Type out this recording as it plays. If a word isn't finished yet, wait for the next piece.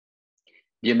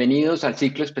Bienvenidos al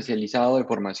ciclo especializado de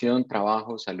formación,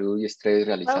 trabajo, salud y estrés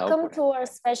realizado Welcome por to our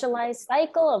specialized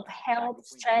cycle of health,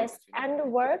 stress, and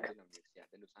work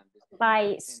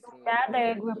by SURA,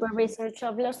 the Group of Research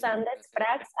of Los Andes,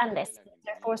 Prax, and the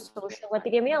Center for Social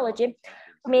Epidemiology.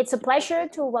 For me, it's a pleasure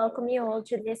to welcome you all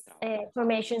to this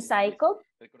formation cycle.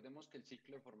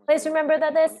 Please remember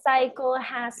that the cycle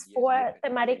has 4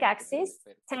 thematic axes,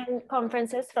 10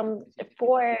 conferences from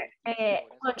 4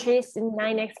 countries and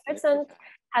 9 experts, and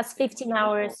has 15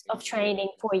 hours of training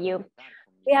for you.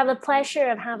 We have the pleasure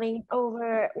of having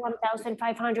over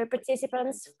 1,500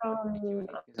 participants from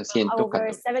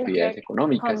over 700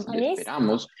 companies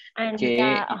and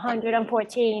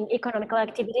 114 economical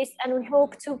activities, and we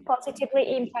hope to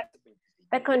positively impact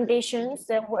the conditions,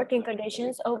 the working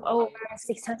conditions of over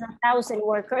 600,000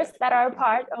 workers that are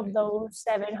part of those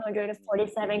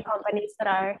 747 companies that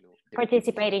are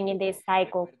participating in this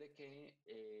cycle.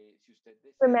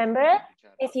 Remember,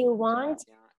 if you want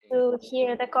to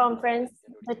hear the conference,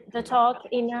 the talk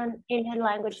in a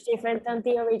language different than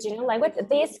the original language,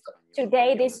 this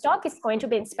talk is going to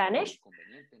be in Spanish.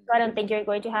 So I don't think you're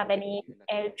going to have any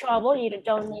trouble. You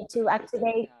don't need to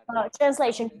activate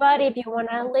translation. But if you want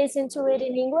to listen to it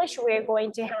in English, we're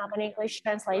going to have an English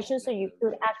translation. So you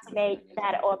could activate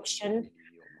that option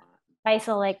by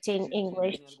selecting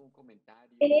English.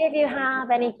 If you have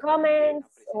any comments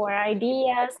or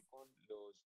ideas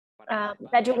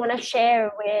that you want to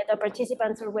share with the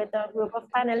participants or with the group of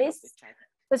panelists,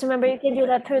 just remember you can do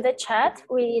that through the chat.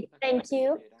 We thank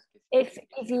you. If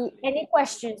any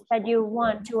questions that you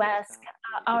want to ask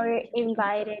our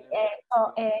invited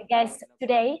guest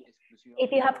today, if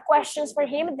you have questions for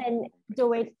him, then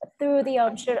do it through the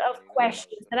option of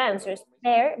questions and answers.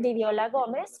 There, Viviola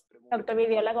Gomez, Dr.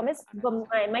 Viviola Gomez,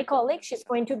 my colleague, she's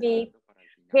going to be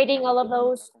reading all of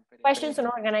those questions and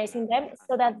organizing them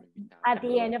so that at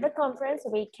the end of the conference,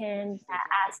 we can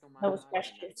ask those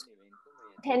questions.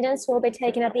 Attendance will be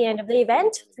taken at the end of the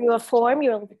event through a form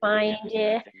you'll find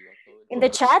in the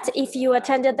chat. If you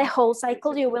attended the whole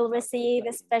cycle, you will receive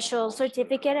a special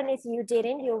certificate. And if you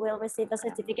didn't, you will receive a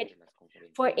certificate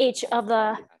for each of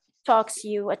the talks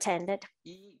you attended.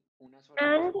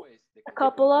 And a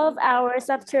couple of hours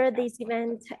after this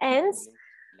event ends,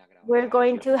 we're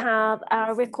going to have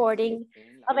a recording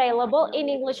available in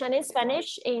English and in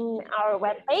Spanish in our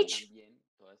webpage.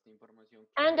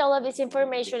 And all of this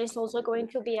information is also going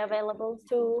to be available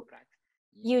through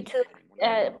YouTube,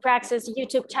 Praxis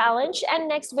YouTube challenge. And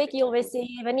next week, you'll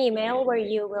receive an email where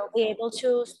you will be able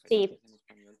to see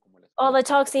all the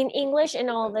talks in English and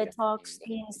all the talks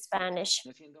in Spanish.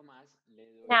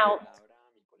 Now,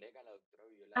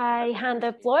 I hand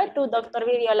the floor to Dr.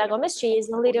 Viviola Gomez. She is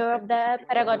the leader of the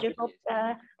pedagogical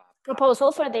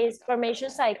proposal for this formation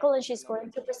cycle, and she's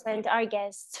going to present our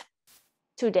guest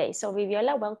today. So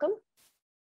Viviola, welcome.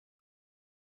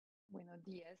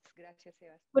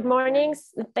 Good morning.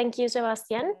 Thank you,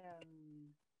 Sebastian.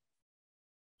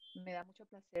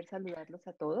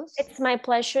 It's my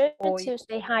pleasure to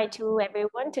say hi to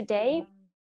everyone today.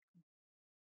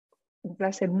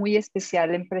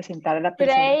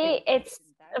 Today, it's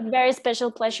a very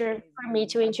special pleasure for me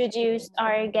to introduce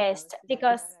our guest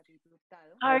because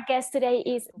our guest today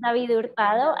is David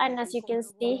Hurtado, and as you can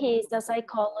see, he is a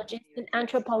psychologist and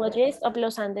anthropologist of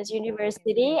Los Andes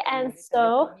University, and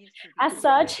so, as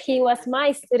such, he was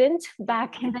my student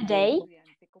back in the day.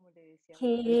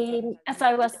 He, as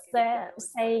I was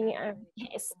saying,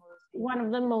 he's one of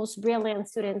the most brilliant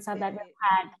students I've ever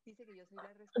had.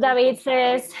 David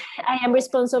says, I am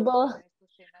responsible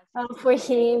for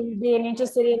him being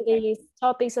interested in these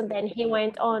topics, and then he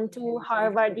went on to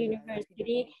Harvard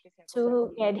University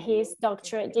to get his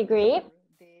doctorate degree,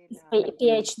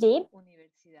 PhD,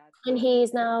 and he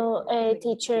is now a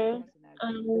teacher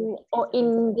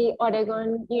in the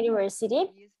Oregon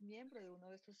University.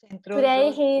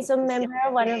 Today, he is a member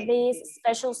of one of these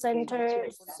special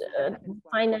centers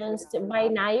financed by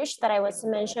NIOSH that I was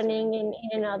mentioning in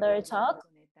another talk,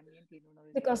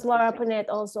 because Laura Punet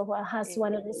also has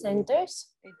one of the centers.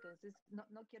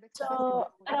 So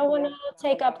I don't want to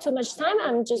take up too much time.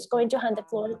 I'm just going to hand the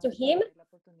floor to him.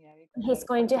 He's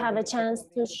going to have a chance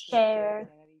to share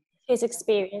his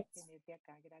experience.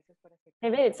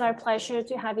 David, it's our pleasure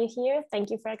to have you here. Thank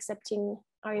you for accepting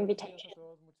our invitation.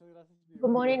 Good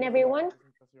morning, everyone.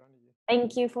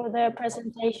 Thank you for the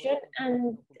presentation.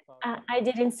 And I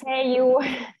didn't say you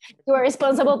were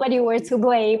responsible, but you were to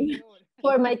blame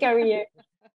for my career.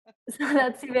 So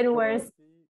that's even worse.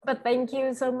 But thank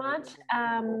you so much,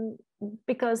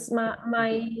 because my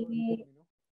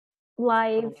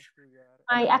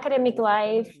academic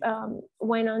life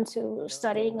went on to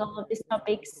studying all of these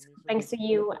topics thanks to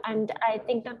you. And I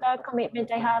think that the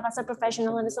commitment I have as a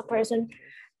professional and as a person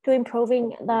to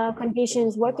improving the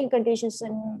conditions, working conditions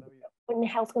and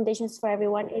health conditions for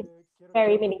everyone is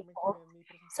very meaningful.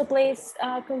 So please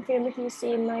confirm if you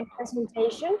see my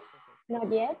presentation.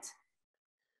 Not yet.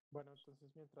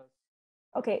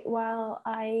 Okay, while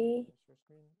I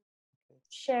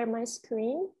share my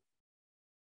screen.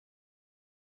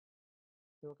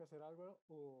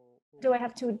 Do I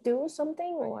have to do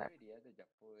something or?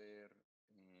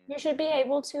 You should be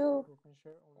able to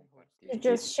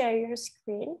just share your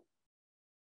screen.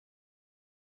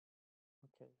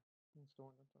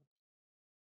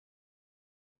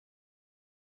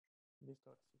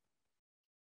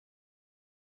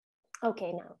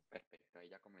 Okay, now.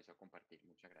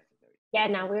 Yeah,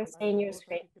 now we're seeing your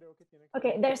screen.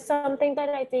 Okay, there's something that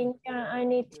I think I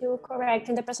need to correct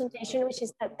in the presentation, which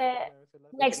is that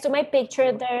next to my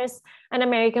picture, there's an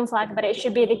American flag, but it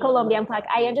should be the Colombian flag.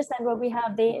 I understand why we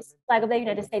have this flag of the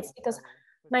United States because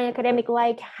my academic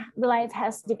life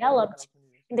has developed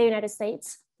in the United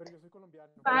States.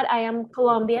 But I am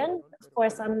Colombian. Of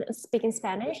course, I'm speaking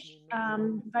Spanish.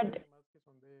 But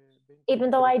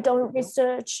even though I don't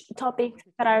research topics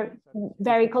that are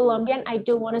very Colombian, I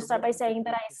do want to start by saying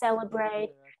that I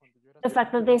celebrate the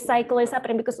fact that this cycle is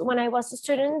happening because when I was a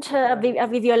student, a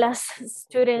Viviola's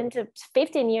student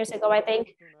 15 years ago, I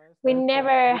think, we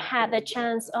never had the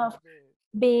chance of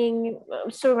being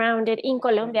surrounded in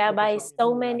Colombia by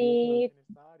so many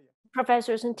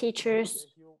professors and teachers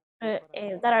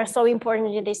that are so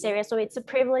important in this area. So it's a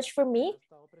privilege for me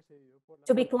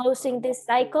to be closing this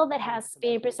cycle that has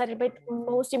been presented by the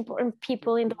most important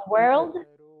people in the world.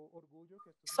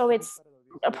 So it's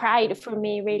a pride for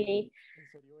me, really,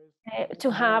 to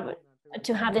have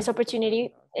this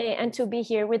opportunity and to be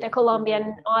here with the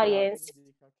Colombian audience.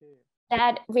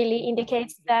 That really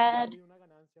indicates that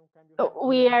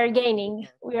we are gaining,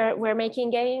 we're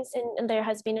making gains, and there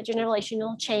has been a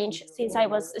generational change since I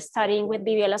was studying with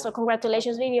Viviola. So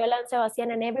congratulations, Viviola and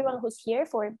Sebastian, and everyone who's here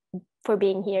for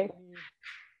being here.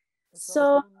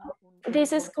 So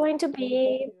this is going to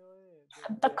be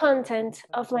the content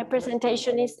of my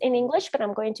presentation is in English, but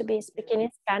I'm going to be speaking in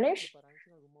Spanish.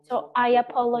 So I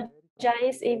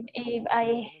apologize if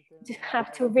I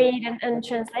have to read and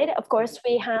translate. Of course,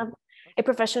 we have a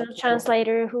professional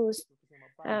translator who's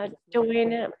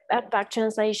doing a back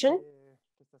translation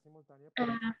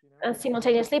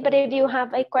simultaneously. But if you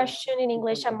have a question in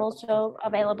English, I'm also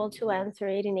available to answer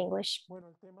it in English.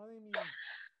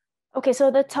 Okay,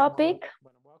 so the topic,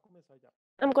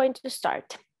 I'm going to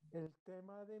start.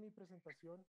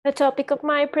 The topic of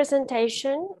my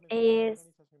presentation is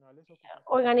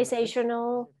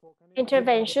organizational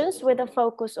interventions with a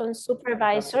focus on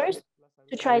supervisors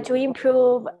to try to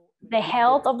improve the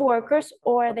health of workers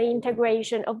or the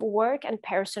integration of work and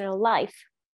personal life.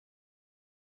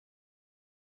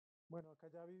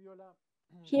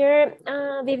 Here,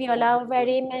 Viviola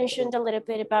already mentioned a little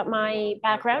bit about my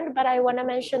background, but I want to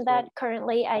mention that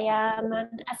currently I am an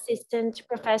assistant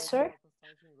professor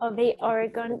of the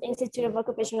Oregon Institute of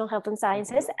Occupational Health and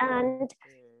Sciences, and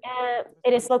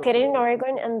it is located in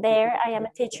Oregon, and there I am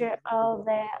a teacher of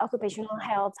the Occupational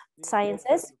Health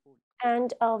Sciences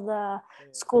and of the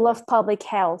School of Public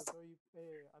Health.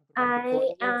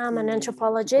 I am an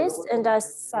anthropologist and a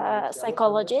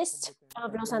psychologist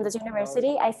of Los Andes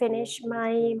University. I finished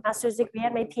my master's degree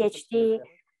and my PhD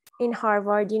in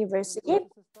Harvard University.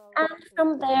 And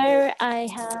from there, I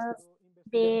have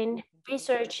been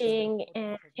researching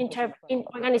in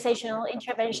organizational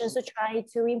interventions to try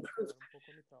to improve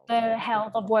the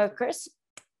health of workers.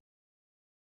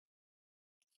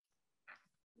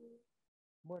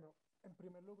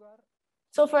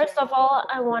 So first of all,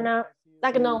 I want to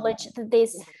acknowledge that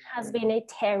this has been a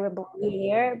terrible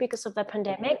year because of the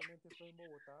pandemic.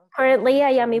 Currently,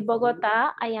 I am in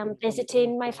Bogota. I am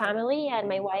visiting my family and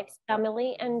my wife's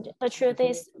family. And the truth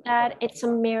is that it's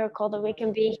a miracle that we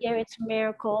can be here. It's a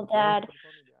miracle that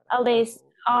at least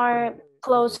our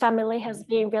close family has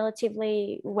been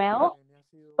relatively well.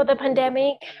 But the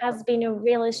pandemic has been a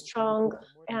really strong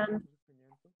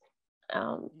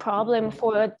problem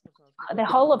for the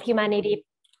whole of humanity.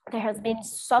 There has been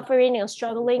suffering and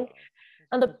struggling,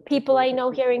 and the people I know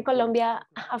here in Colombia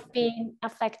have been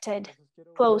affected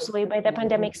closely by the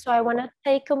pandemic. So I want to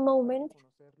take a moment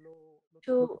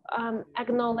to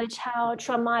acknowledge how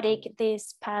traumatic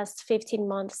these past 15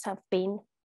 months have been.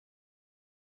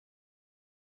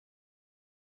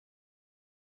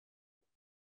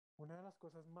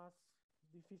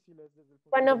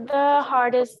 One of the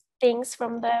hardest things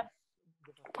from the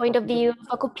point of view of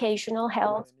occupational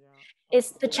health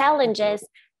is the challenges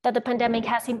that the pandemic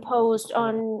has imposed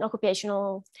on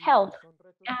occupational health.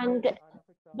 And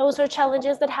those are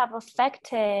challenges that have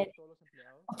affected,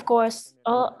 of course,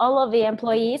 all of the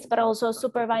employees, but also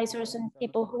supervisors and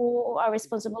people who are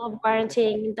responsible of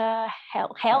guaranteeing the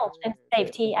health and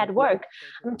safety at work.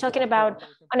 I'm talking about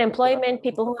unemployment,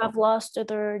 people who have lost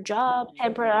their job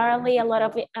temporarily, a lot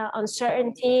of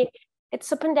uncertainty.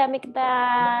 It's a pandemic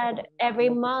that every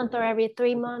month or every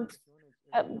 3 months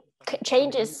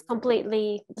changes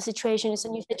completely. The situation is a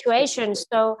new situation.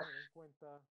 So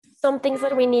some things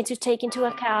that we need to take into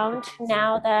account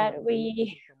now that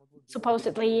we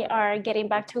supposedly are getting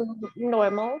back to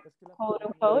normal, quote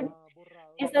unquote,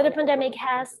 is that the pandemic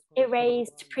has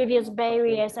erased previous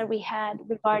barriers that we had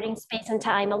regarding space and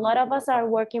time. A lot of us are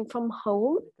working from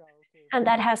home, and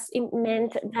that has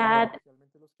meant that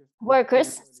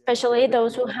workers, especially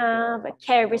those who have a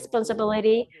care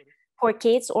responsibility for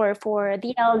kids or for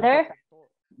the elder,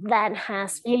 that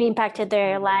has really impacted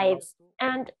their lives.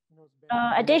 And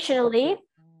additionally,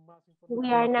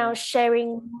 we are now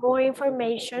sharing more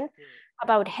information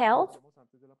about health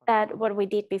than what we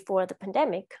did before the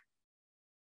pandemic.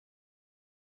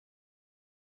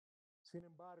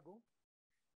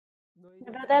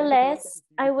 Nevertheless,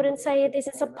 I wouldn't say this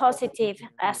is a positive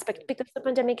aspect because the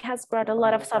pandemic has brought a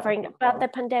lot of suffering, but the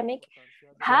pandemic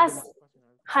has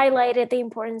highlighted the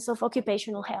importance of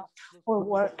occupational health for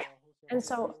work. And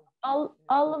so all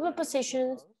of the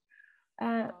positions,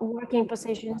 working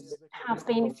positions, have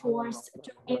been forced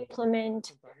to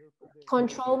implement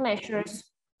control measures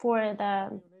for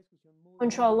the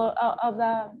control of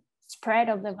the spread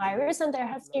of the virus. And there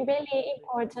has been really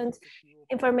important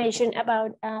information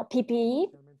about PPE,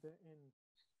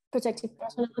 protective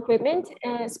personal equipment,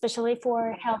 especially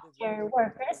for healthcare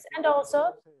workers. And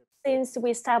also, since we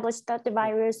established that the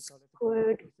virus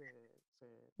could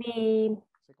be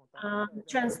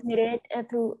transmitted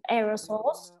through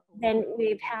aerosols, then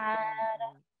we've had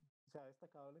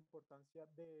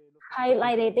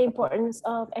highlighted the importance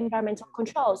of environmental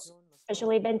controls,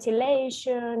 especially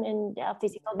ventilation and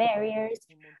physical barriers.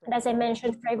 And as I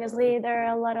mentioned previously, there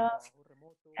are a lot of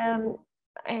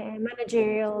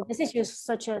managerial decisions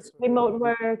such as remote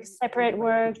work, separate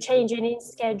work, changing in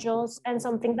schedules, and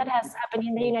something that has happened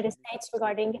in the United States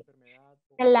regarding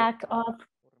the lack of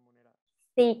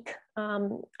sick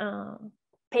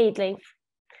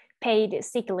paid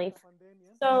sick leave.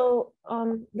 So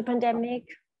the pandemic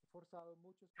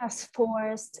has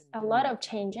forced a lot of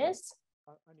changes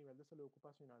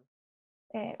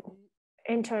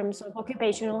in terms of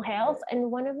occupational health. And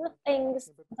one of the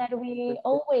things that we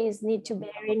always need to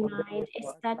bear in mind is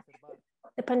that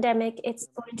the pandemic is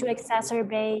going to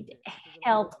exacerbate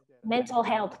mental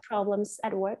health problems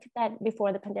at work that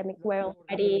before the pandemic were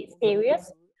already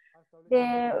serious.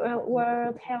 The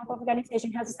World Health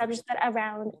Organization has established that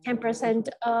around 10%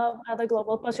 of the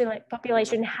global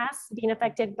population has been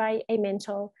affected by a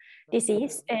mental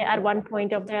disease at one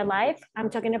point of their life. I'm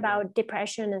talking about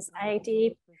depression,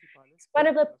 anxiety. It's one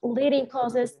of the leading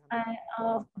causes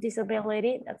of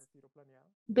disability. That's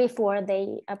before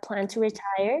they plan to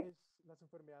retire.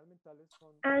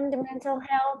 And mental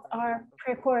health are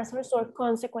precursors or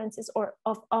consequences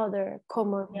of other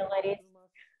comorbidities.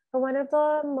 One of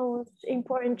the most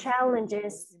important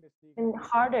challenges and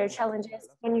harder challenges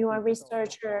when you are a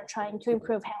researcher trying to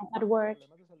improve health at work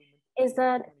is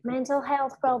that mental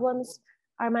health problems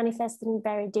are manifested in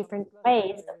very different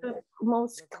ways. The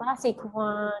most classic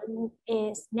one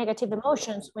is negative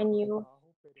emotions. When you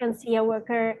can see a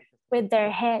worker with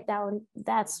their head down,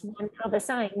 that's one of the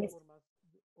signs.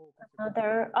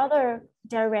 There are other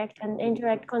direct and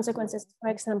indirect consequences. For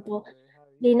example,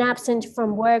 being absent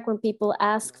from work when people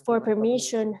ask for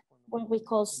permission, what we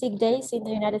call sick days in the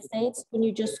United States, when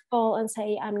you just call and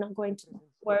say, I'm not going to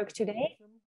work today.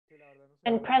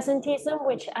 And presentism,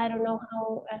 which I don't know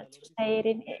how to say it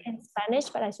in Spanish,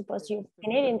 but I suppose you've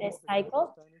seen it in this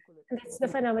cycle. And it's the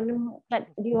phenomenon that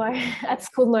you are at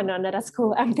school. No, not at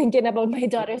school. I'm thinking about my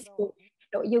daughter's school.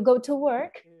 No, you go to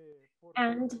work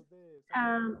and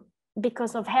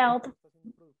because of health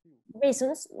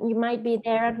reasons, you might be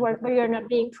there at work, but you're not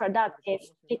being productive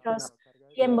because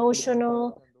the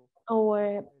emotional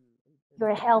or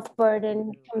your health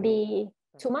burden can be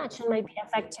too much and might be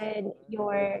affected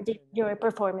your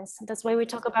performance. That's why we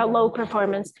talk about low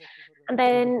performance. And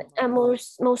then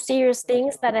most serious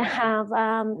things that have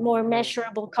more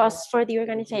measurable costs for the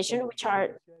organization, which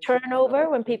are turnover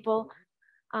when people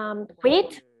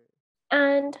quit,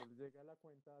 and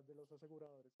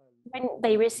when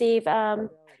they receive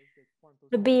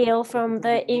the bill from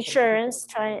the insurance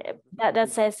that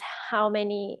says how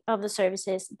many of the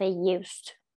services they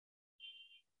used.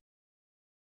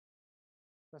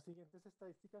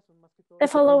 The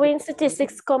following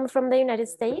statistics come from the United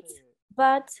States,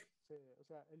 but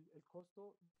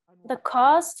the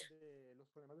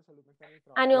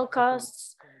annual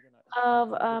costs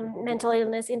of mental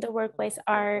illness in the workplace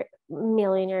are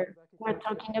millionaire. We're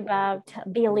talking about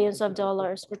billions of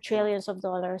dollars or trillions of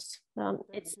dollars.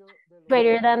 It's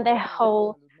greater than the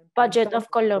whole budget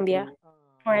of Colombia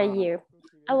for a year.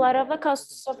 A lot of the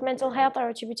costs of mental health are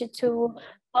attributed to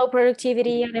low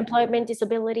productivity, unemployment,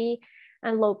 disability,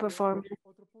 and low performance.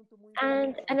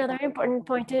 And another important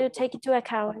point to take into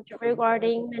account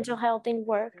regarding mental health in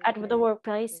work at the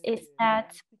workplace is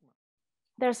that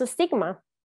there's a stigma.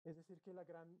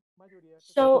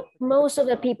 So most of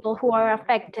the people who are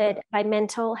affected by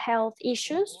mental health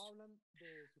issues,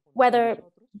 whether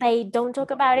they don't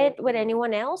talk about it with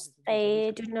anyone else,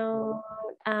 they do not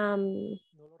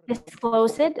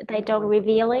disclose it, they don't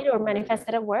reveal it or manifest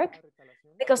it at work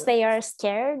because they are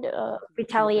scared of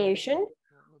retaliation,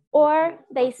 or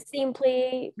they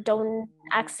simply don't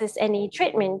access any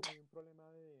treatment.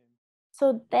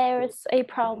 So there's a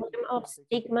problem of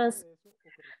stigmas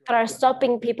that are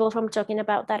stopping people from talking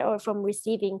about that or from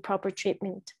receiving proper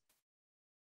treatment.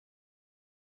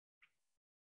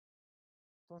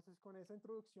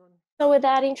 So with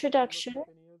that introduction,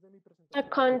 the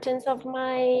contents of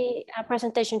my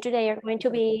presentation today are going to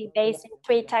be based in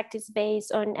 3 tactics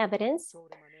based on evidence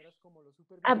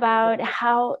about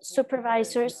how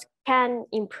supervisors can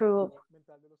improve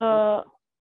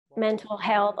mental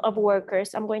health of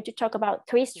workers. I'm going to talk about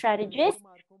 3 strategies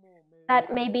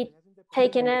that may be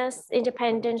taken as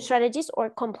independent strategies or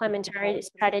complementary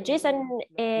strategies, and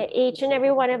each and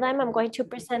every one of them, I'm going to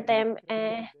present them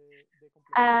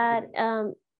at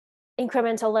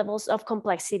incremental levels of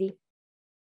complexity.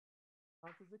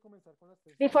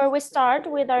 Before we start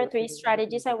with our 3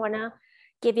 strategies, I want to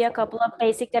give you a couple of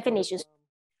basic definitions.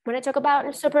 When I talk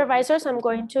about supervisors, I'm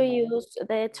going to use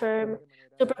the term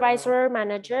supervisor or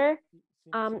manager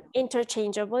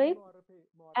interchangeably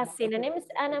as synonyms,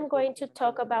 and I'm going to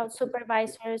talk about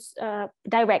supervisors,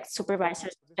 direct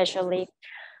supervisors especially.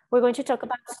 We're going to talk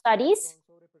about studies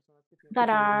that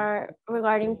are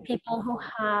regarding people who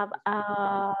have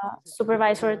a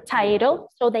supervisor title,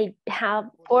 so they have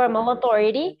formal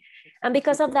authority, and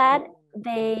because of that,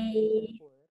 they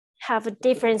have a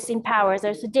difference in powers.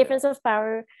 There's a difference of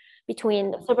power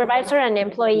between the supervisor and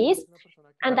employees,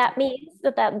 and that means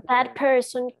that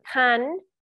person can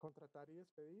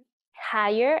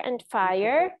hire and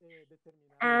fire,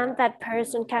 and that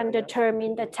person can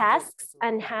determine the tasks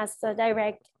and has a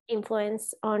direct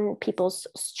influence on people's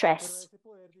stress.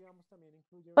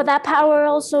 But that power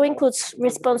also includes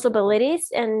responsibilities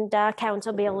and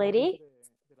accountability,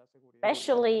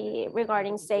 especially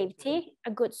regarding safety.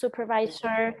 A good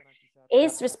supervisor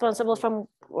is responsible for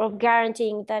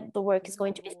guaranteeing that the work is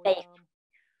going to be safe.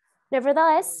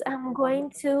 Nevertheless, I'm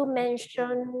going to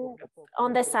mention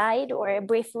on the side or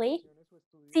briefly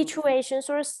situations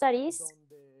or studies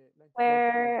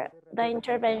where the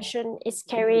intervention is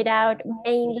carried out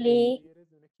mainly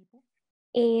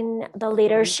in the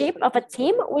leadership of a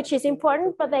team, which is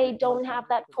important, but they don't have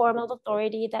that formal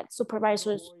authority that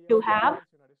supervisors do have.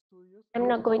 I'm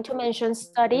not going to mention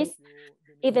studies,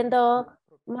 even though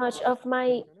much of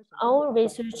my own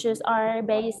researches are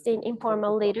based in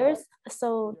informal leaders.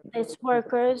 So these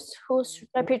workers whose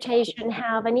reputation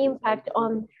have an impact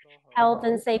on health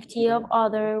and safety of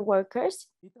other workers.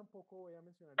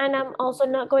 And I'm also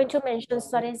not going to mention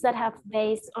studies that have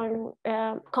based on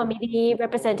committee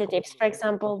representatives, for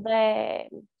example, the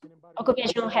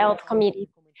Occupational Health Committee.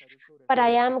 But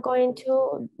I am going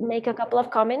to make a couple of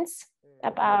comments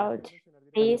about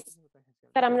this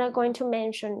that I'm not going to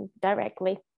mention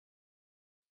directly.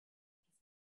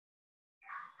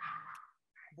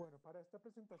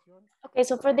 Okay,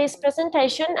 so for this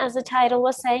presentation, as the title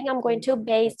was saying, I'm going to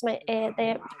base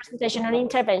the presentation on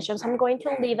interventions. I'm going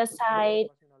to leave aside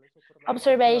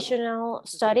observational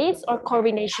studies or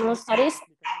coordinational studies,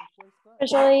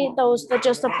 especially those that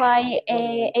just apply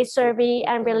a survey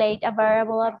and relate a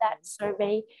variable of that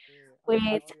survey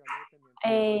with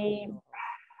a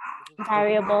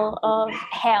variable of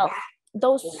health.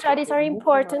 Those studies are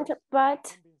important,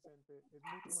 but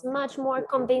it's much more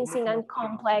convincing and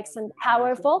complex and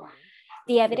powerful,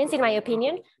 the evidence, in my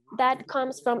opinion, that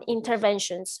comes from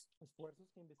interventions.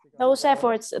 Those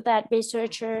efforts that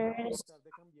researchers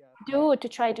do to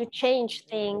try to change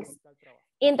things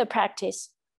in the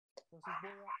practice.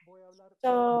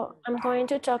 So I'm going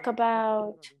to talk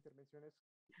about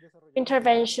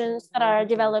interventions that are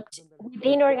developed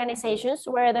within organizations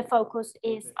where the focus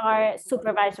is our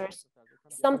supervisors.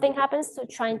 Something happens to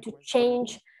trying to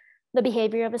change the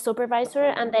behavior of a supervisor,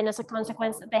 and then as a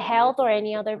consequence, the health or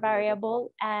any other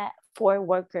variable for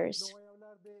workers.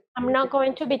 I'm not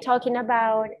going to be talking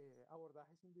about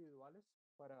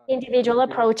individual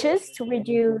approaches to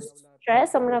reduce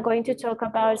stress. I'm not going to talk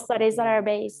about studies that are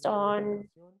based on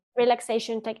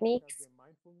relaxation techniques,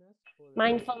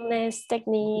 mindfulness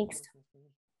techniques.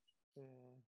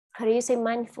 How do you say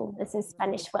mindfulness in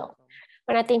Spanish? Well,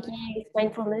 when I think you use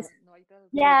mindfulness,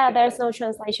 yeah, there's no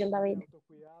translation, David.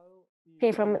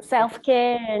 Okay, from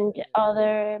self-care and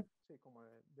other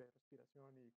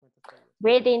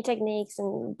breathing techniques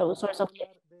and those sorts of things.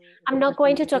 I'm not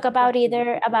going to talk about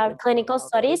either about clinical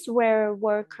studies where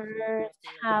workers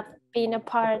have been a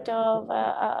part of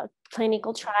a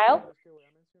clinical trial.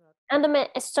 And the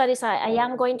studies I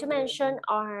am going to mention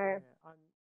are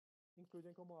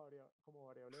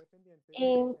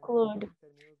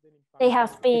they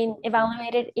have been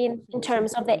evaluated in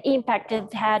terms of the impact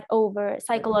it had over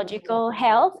psychological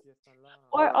health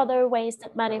or other ways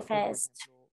that manifest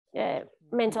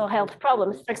mental health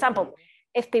problems. For example,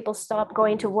 if people stop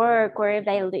going to work or if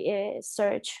they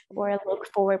search or look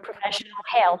for professional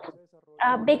help.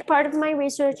 A big part of my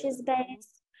research is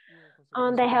based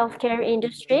on the healthcare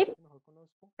industry.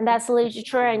 That's the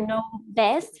literature I know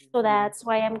best, so that's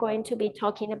why I'm going to be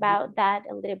talking about that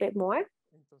a little bit more.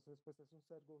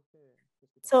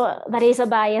 So that is a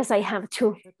bias I have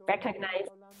to recognize.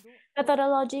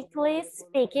 Methodologically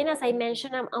speaking, as I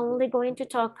mentioned, I'm only going to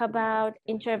talk about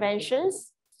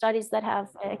interventions, studies that have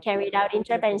carried out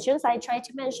interventions. I try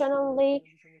to mention only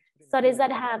studies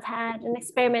that have had an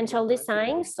experimental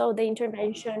design, so the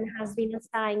intervention has been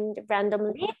assigned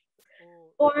randomly,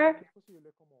 or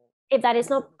if that is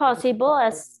not possible,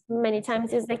 as many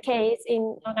times is the case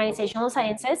in organizational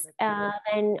sciences,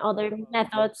 then other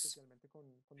methods,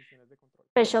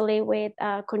 especially with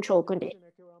control conditions.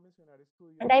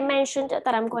 And I mentioned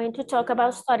that I'm going to talk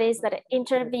about studies that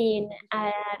intervene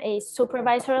at a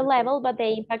supervisory level, but the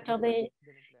impact of the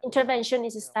intervention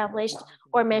is established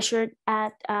or measured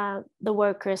at the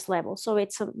workers level. So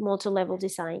it's a multi-level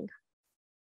design.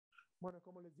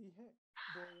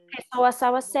 Okay, so as I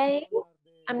was saying,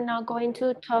 I'm not going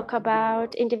to talk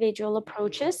about individual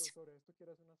approaches,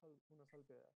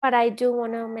 but I do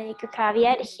want to make a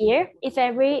caveat here. If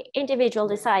every individual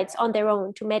decides on their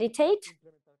own to meditate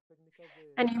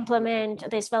and implement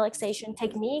these relaxation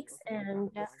techniques and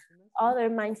other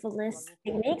mindfulness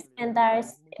techniques, and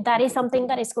that is something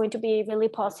that is going to be really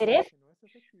positive.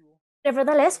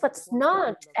 Nevertheless, what's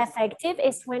not effective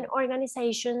is when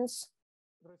organizations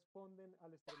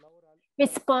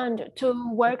respond to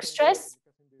work stress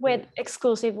with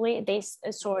exclusively this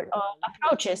sort of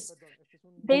approaches.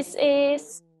 This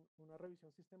is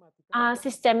a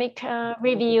systemic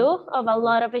review of a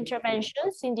lot of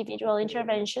interventions, individual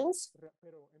interventions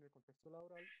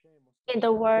in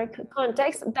the work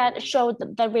context that showed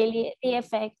that really the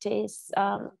effect is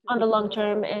on the long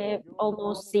term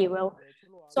almost zero.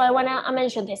 So I want to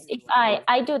mention this. If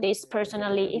I do this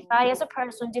personally, if I as a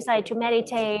person decide to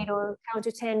meditate or count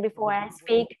to 10 before I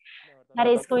speak, that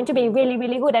is going to be really,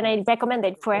 really good. And I recommend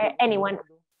it for anyone.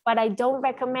 But I don't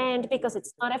recommend because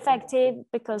it's not effective,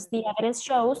 because the evidence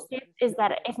shows is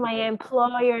that if my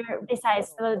employer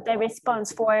decides the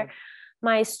response for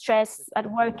my stress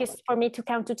at work is for me to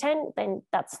count to 10, then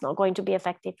that's not going to be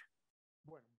effective.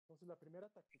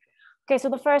 Okay, so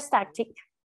the first tactic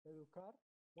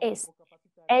is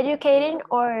educating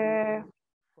or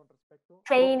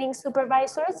training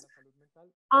supervisors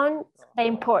on the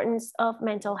importance of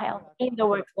mental health in the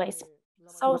workplace.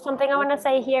 So something I want to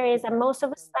say here is that most of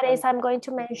the studies I'm going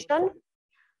to mention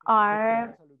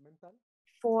are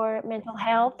for mental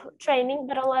health training,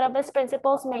 but a lot of these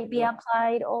principles may be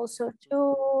applied also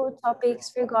to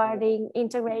topics regarding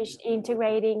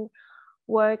integrating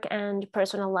work and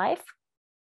personal life.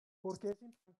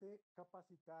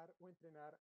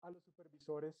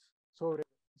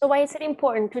 So why is it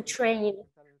important to train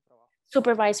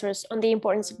supervisors on the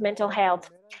importance of mental health?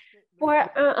 For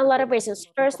a lot of reasons.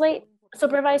 Firstly,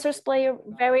 supervisors play a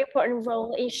very important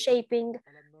role in shaping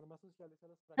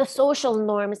the social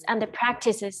norms and the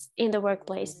practices in the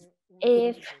workplace.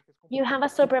 If you have a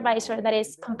supervisor that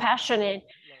is compassionate,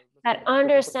 that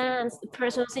understands the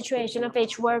personal situation of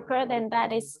each worker, then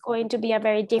that is going to be a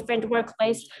very different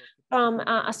workplace from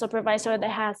a supervisor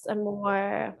that has a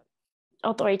more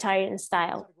authoritarian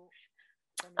style.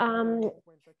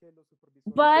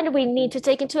 But we need to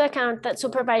take into account that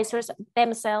supervisors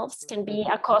themselves can be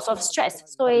a cause of stress.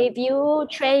 So if you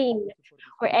train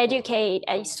or educate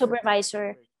a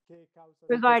supervisor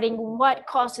regarding what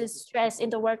causes stress in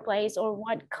the workplace or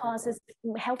what causes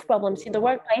health problems in the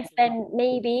workplace, then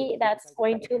maybe that's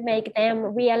going to make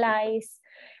them realize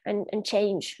and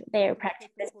change their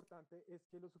practices.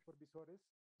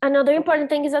 Another important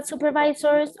thing is that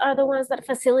supervisors are the ones that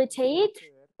facilitate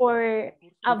or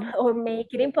make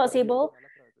it impossible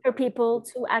for people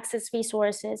to access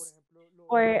resources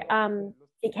or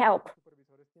seek help.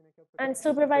 And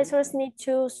supervisors need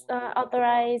to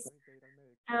authorize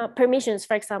permissions,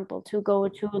 for example, to go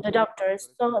to the doctors.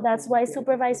 So that's why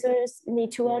supervisors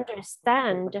need to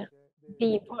understand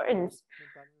the importance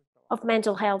of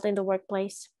mental health in the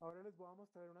workplace.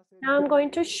 Now I'm going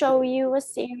to show you a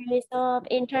series of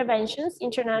interventions,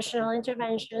 international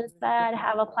interventions that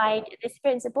have applied these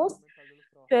principles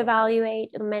to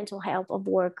evaluate the mental health of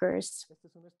workers.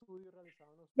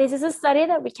 This is a study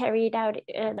that was carried out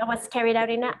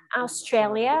in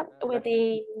Australia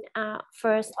within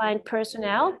first line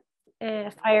personnel,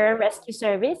 fire and rescue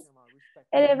service.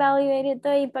 It evaluated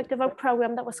the impact of a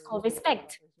program that was called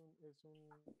RESPECT.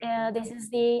 This is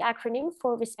the acronym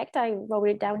for RESPECT. I wrote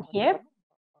it down here.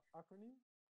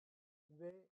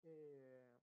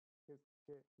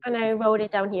 And I wrote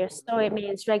it down here. So it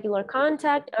means regular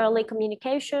contact, early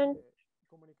communication,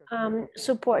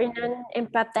 supporting an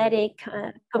empathetic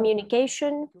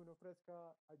communication,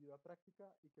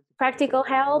 practical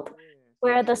help,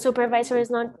 where the supervisor is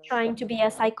not trying to be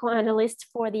a psychoanalyst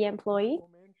for the employee,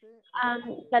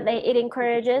 but it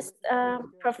encourages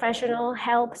professional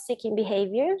help-seeking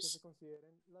behaviors,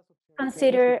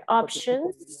 consider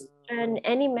options and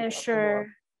any measure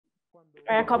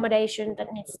or accommodation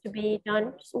that needs to be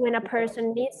done when a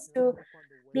person needs to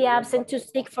be absent to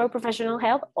seek for professional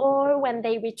help, or when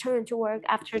they return to work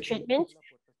after treatment,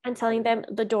 and telling them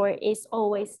the door is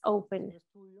always open.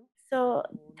 So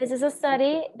this is a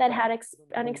study that had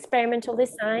an experimental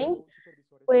design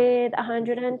with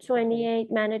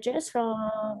 128 managers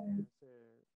from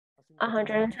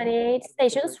 128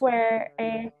 stations where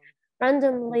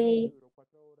randomly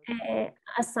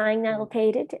assigned and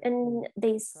allocated, and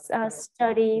this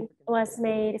study was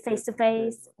made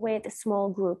face-to-face with small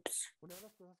groups.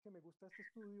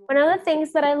 One of the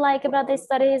things that I like about this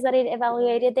study is that it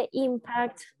evaluated the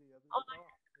impact on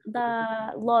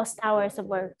the lost hours of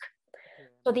work.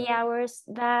 So the hours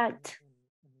that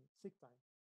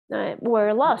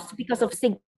were lost because of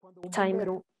sick time.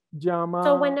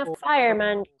 So when a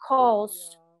fireman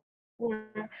calls or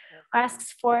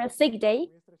asks for a sick day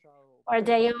or a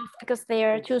day off because they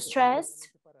are too stressed,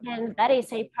 then that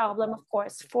is a problem, of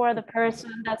course, for the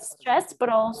person that's stressed, but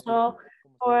also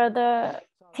for the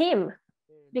team.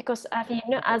 Because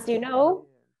as you know,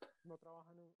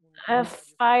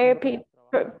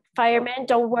 firemen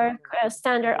don't work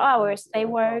standard hours. They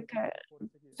work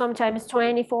sometimes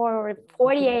 24 or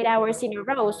 48 hours in a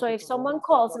row. So if someone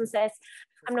calls and says,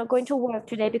 I'm not going to work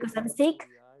today because I'm sick,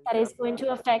 that is going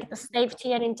to affect the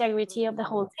safety and integrity of the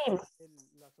whole team.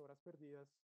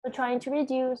 So trying to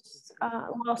reduce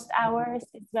lost hours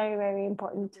is very, very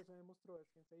important.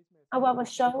 And what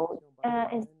was shown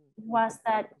was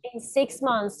that in 6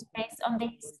 months, based on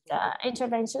these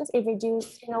interventions, it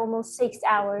reduced in almost 6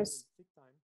 hours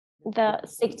the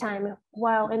sick time,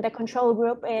 while in the control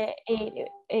group, it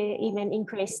even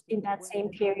increased in that same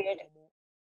period.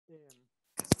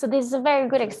 So this is a very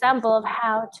good example of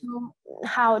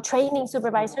how training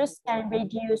supervisors can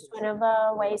reduce one of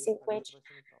the ways in which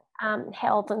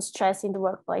health and stress in the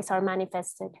workplace are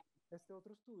manifested.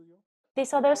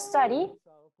 This other study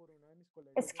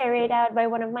is carried out by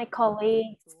one of my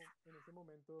colleagues.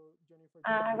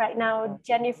 Right now,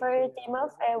 Jennifer Dimov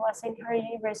was in her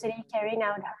university carrying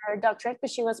out her doctorate,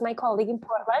 but she was my colleague in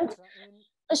Portland.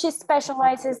 She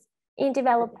specializes in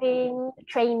developing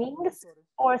trainings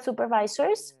for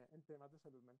supervisors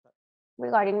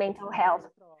regarding mental health.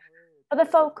 But the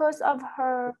focus of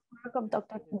her work, of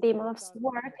Dr. Dimov's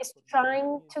work, is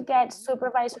trying to get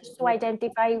supervisors to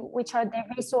identify which are the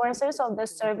resources of the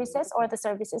services or the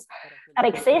services that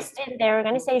exist in their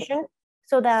organization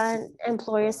so that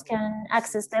employers can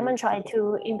access them and try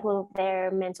to improve their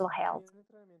mental health.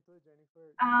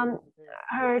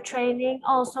 Her training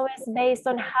also is based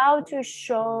on how to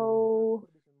show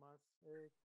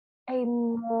a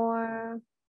more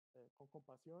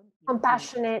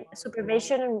compassionate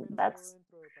supervision that's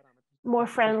more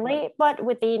friendly, but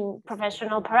within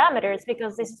professional parameters,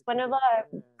 because this is one of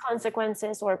the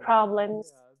consequences or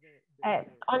problems,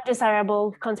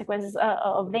 undesirable consequences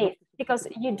of this, because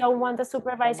you don't want the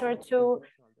supervisor to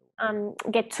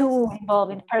get too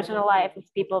involved in the personal life of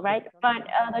people, right? But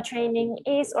the training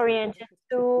is oriented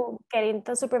to getting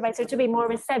the supervisor to be more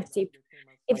receptive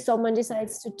if someone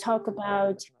decides to talk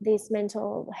about these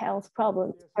mental health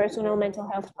problems, personal mental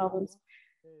health problems.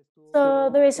 So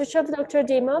the research of Dr.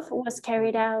 Dimov was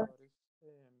carried out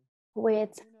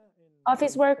with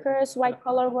office workers,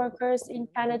 white-collar workers in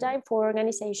Canada and 4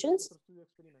 organizations.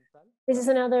 This is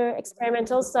another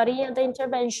experimental study, and the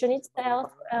intervention itself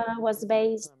was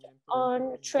based on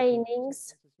trainings,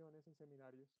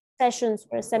 sessions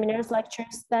or seminars,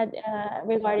 lectures that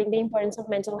regarding the importance of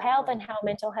mental health and how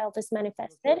mental health is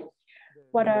manifested.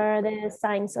 What are the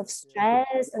signs of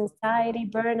stress, anxiety,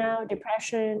 burnout,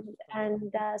 depression, and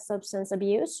substance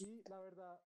abuse?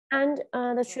 And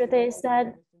the truth is that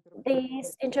this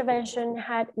intervention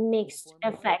had mixed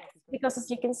effects because, as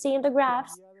you can see in the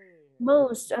graphs,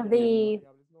 most of the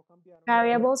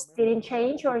variables didn't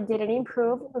change or didn't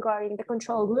improve regarding the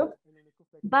control group.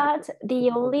 But the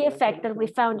only effect that we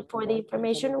found for the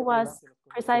information was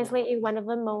precisely in one of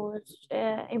the most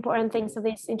important things of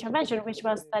this intervention, which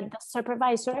was that the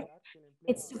supervisor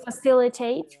is to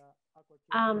facilitate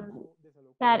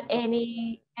that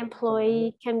any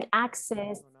employee can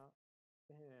access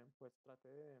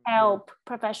help,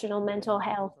 professional mental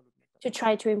health, to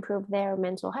try to improve their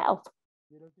mental health.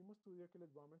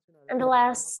 And the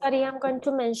last study I'm going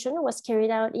to mention was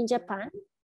carried out in Japan.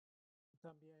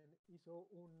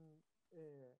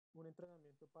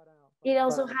 It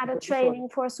also had a training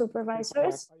for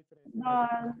supervisors. The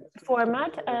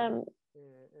format, and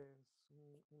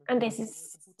this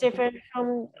is different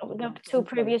from the 2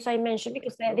 previous I mentioned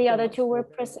because the other 2 were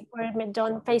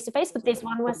done face-to-face, but this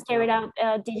one was carried out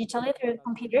digitally through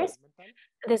computers.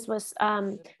 This was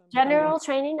general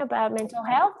training about mental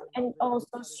health, and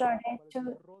also started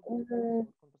to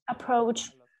approach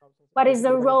what is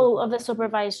the role of the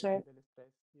supervisor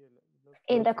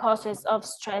in the causes of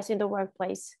stress in the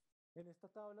workplace.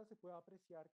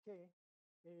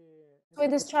 So in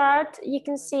this chart, you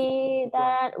can see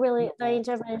that really the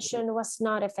intervention was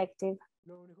not effective.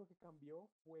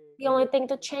 The only thing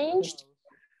that changed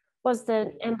was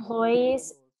that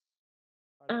employees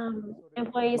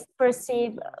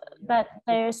perceive that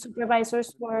their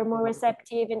supervisors were more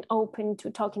receptive and open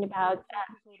to talking about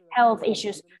health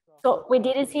issues. So we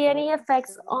didn't see any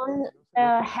effects on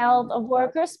the health of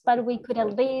workers, but we could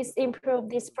at least improve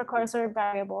these precursor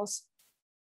variables.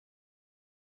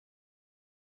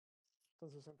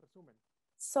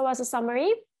 So as a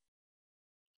summary,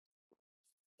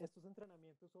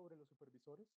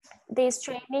 these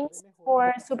trainings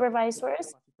for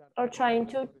supervisors are trying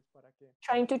to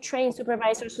train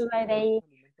supervisors so that they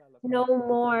know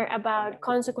more about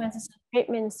consequences of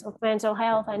treatments of mental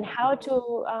health and how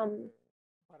to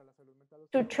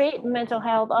treat mental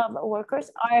health of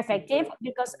workers are effective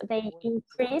because they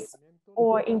increase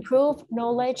or improve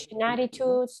knowledge and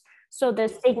attitudes, so the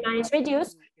stigma is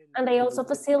reduced, and they also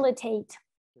facilitate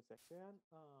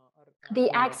the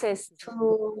access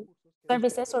to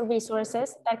services or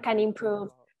resources that can improve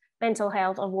mental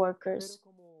health of workers.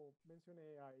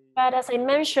 But as I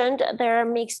mentioned, there are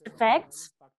mixed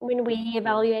effects when we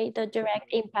evaluate the direct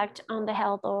impact on the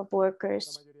health of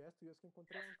workers.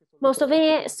 Most of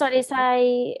the studies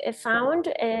I found,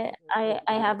 I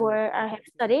have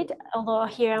studied, although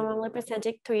here I'm only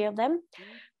presenting 3 of them,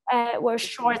 were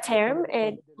short-term.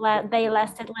 They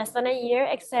lasted less than a year,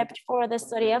 except for the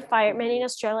study of firemen in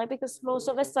Australia, because most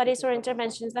of the studies or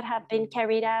interventions that have been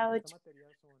carried out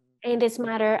in this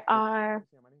matter are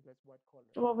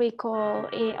what we call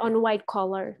on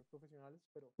white-collar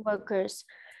workers.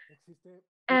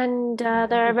 And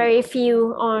there are very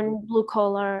few on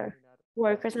blue-collar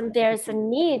workers, and there's a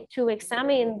need to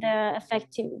examine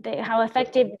how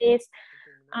effective these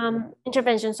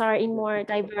interventions are in more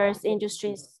diverse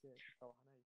industries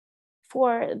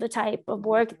for the type of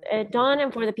work done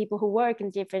and for the people who work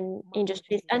in different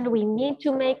industries. And we need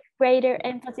to make greater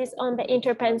emphasis on the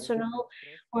interpersonal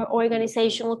or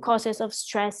organizational causes of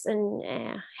stress and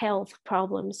health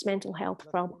problems, mental health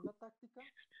problems.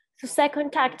 The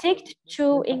second tactic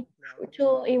to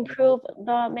improve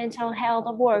the mental health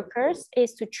of workers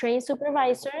is to train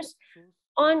supervisors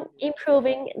on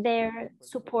improving their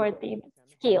supportive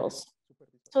skills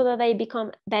so that they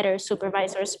become better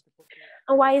supervisors.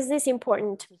 And why is this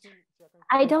important?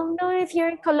 I don't know if here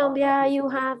in Colombia you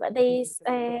have this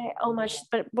much,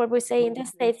 but what we say in the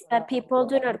States that people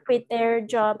do not quit their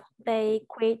job, they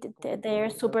quit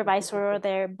their supervisor or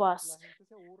their boss.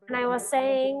 And I was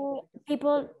saying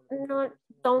people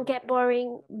don't get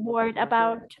bored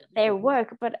about their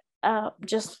work, but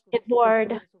just get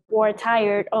bored or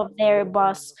tired of their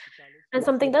boss. And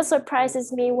something that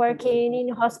surprises me working in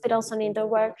hospitals and in the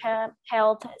work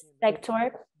health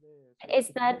sector is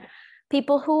that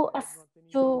people who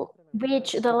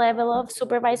reach the level of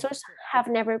supervisors have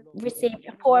never received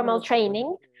formal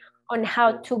training on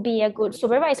how to be a good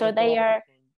supervisor. They are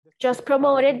just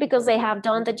promoted because they have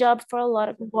done the job for a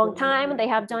long time. They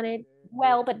have done it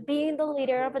well, but being the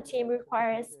leader of a team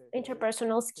requires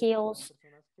interpersonal skills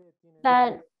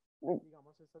that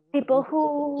people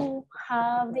who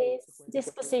have this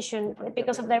position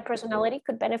because of their personality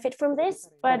could benefit from this.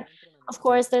 But of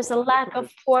course, there's a lack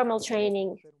of formal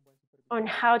training on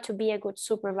how to be a good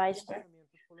supervisor.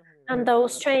 And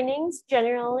those trainings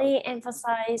generally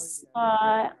emphasize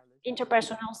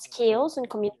interpersonal skills and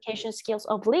communication skills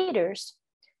of leaders.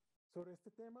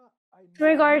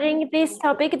 Regarding this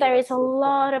topic, there is a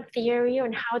lot of theory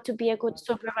on how to be a good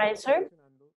supervisor.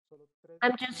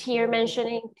 I'm just here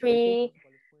mentioning 3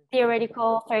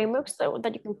 theoretical frameworks so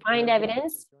that you can find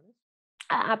evidence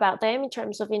about them in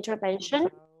terms of intervention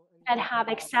that have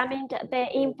examined the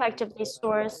impact of these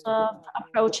sorts of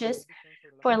approaches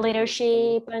for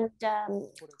leadership and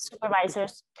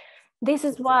supervisors. This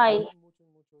is why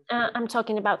I'm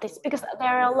talking about this, because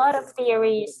there are a lot of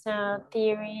theories of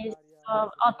being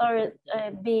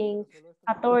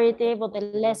authoritative or the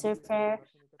laissez-faire,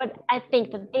 but I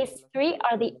think that these 3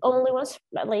 are the only ones,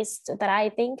 at least that I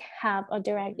think, have a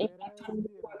direct impact on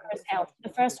workers' health. The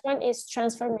first one is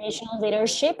transformational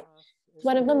leadership. It's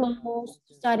one of the most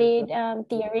studied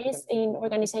theories in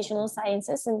organizational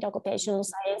sciences and occupational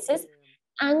sciences.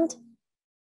 And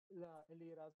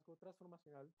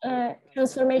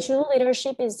transformational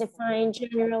leadership is defined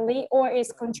generally or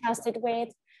is contrasted with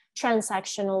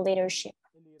transactional leadership.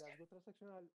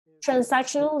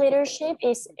 Transactional leadership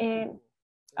is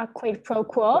a quid pro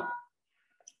quo.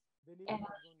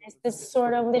 It's this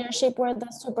sort of leadership where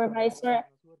the supervisor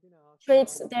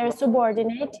treats their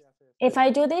subordinate. If I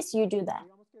do this, you do that.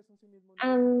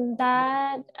 And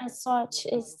that as such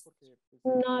is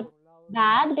not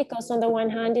bad, because on the one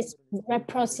hand it's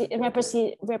reciprocity,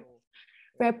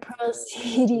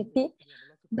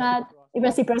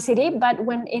 but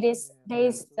when it is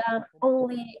based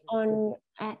only on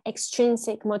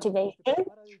extrinsic motivation.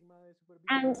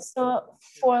 And so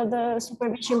for the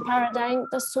supervision paradigm,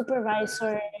 the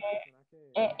supervisor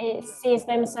sees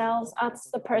themselves as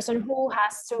the person who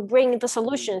has to bring the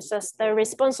solutions, as the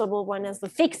responsible one, as the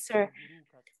fixer,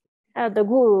 the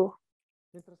guru.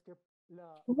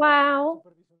 While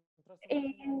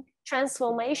in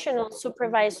transformational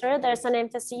supervisor, there's an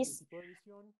emphasis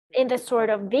in the sort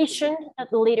of vision that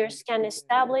the leaders can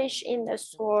establish, in the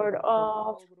sort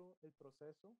of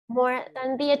more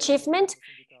than the achievement,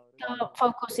 the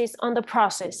focus is on the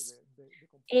process.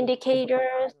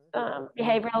 Indicators,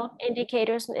 behavioral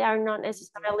indicators are not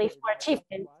necessarily for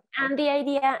achievement. And the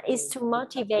idea is to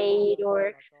motivate,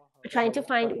 or trying to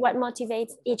find what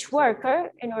motivates each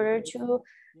worker in order to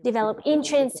develop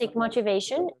intrinsic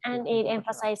motivation, and it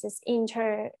emphasizes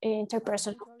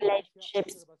interpersonal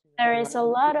relationships. There is a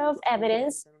lot of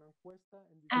evidence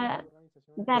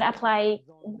that apply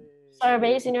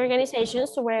surveys in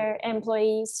organizations where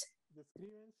employees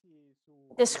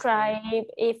describe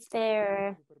if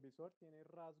their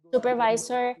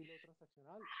supervisor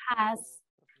has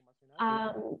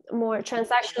more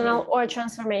transactional or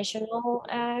transformational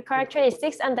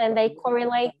characteristics, and then they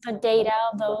correlate the data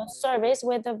of those surveys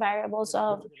with the variables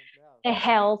of the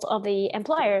health of the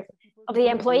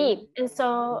employee. And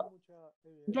so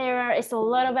there is a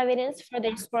lot of evidence for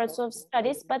these sorts of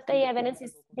studies, but the evidence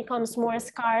becomes more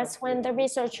scarce when the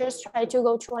researchers try to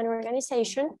go to an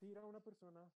organization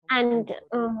and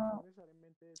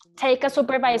take a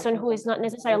supervisor who is not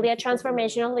necessarily a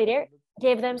transformational leader,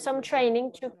 give them some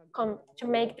training to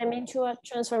make them into a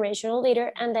transformational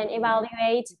leader, and then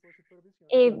evaluate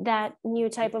if that new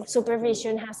type of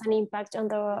supervision has an impact on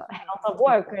the health of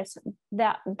workers.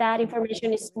 That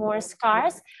information is more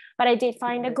scarce, but I did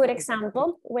find a good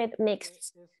example with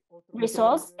mixed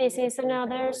results. This is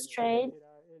another study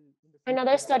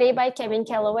by Kevin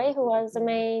Kellaway, who was the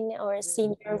main or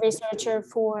senior researcher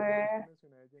for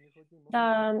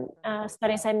the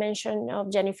studies I mentioned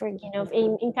of Jennifer Ginov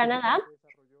in Canada.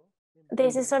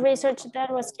 This is a research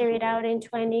that was carried out in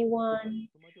 21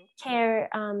 care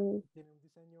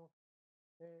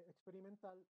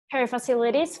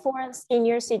facilities for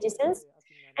senior citizens,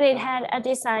 and it had a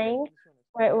design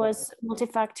where it was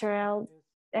multifactorial.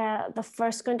 The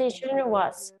first condition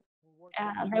was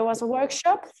there was a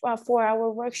workshop, a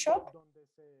 4-hour workshop,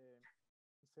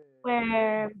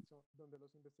 where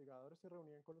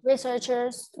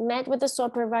researchers met with the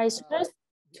supervisors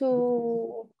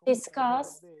to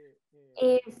discuss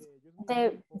if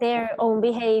their own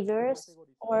behaviors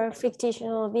or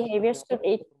fictional behaviors could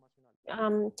be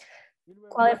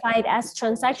qualified as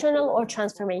transactional or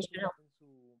transformational.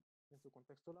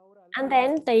 And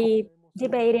then they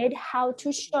debated how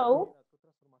to show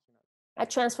a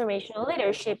transformational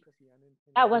leadership.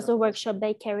 That was the workshop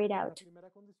they carried out.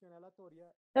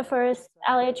 The first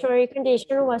aleatory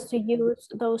condition was to use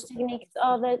those techniques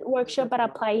of the workshop, but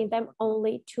applying them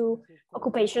only to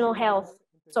occupational health.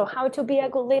 So how to be a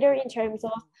good leader in terms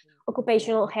of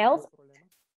occupational health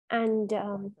and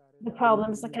the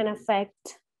problems that can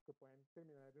affect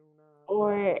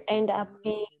or end up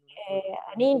being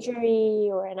an injury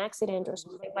or an accident or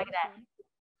something like that.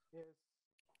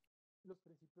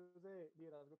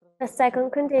 The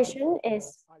second condition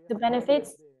is the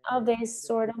benefits of this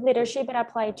sort of leadership that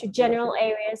apply to general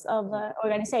areas of the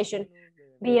organization,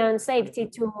 beyond safety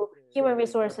to human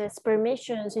resources,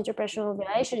 permissions, interpersonal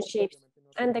relationships,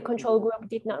 and the control group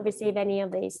did not receive any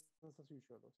of these.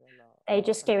 They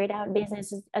just carried out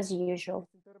business as usual.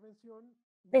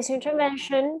 This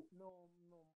intervention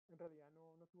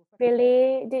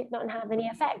really did not have any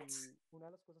effects.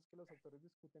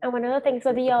 And one of the things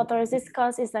that the authors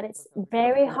discuss is that it's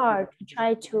very hard to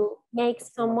try to make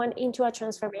someone into a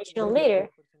transformational leader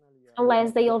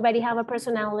unless they already have a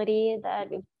personality that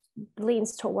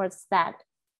leans towards that.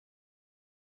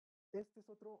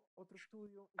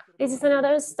 This is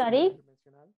another study,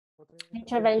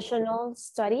 interventional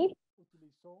study,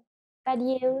 that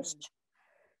used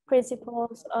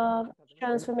principles of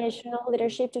transformational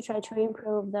leadership to try to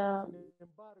improve the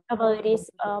abilities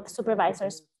of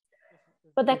supervisors.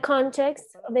 But the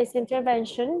context of this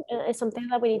intervention is something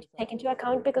that we need to take into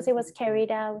account because it was carried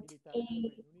out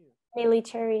in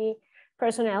military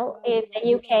personnel in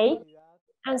the UK.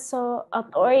 And so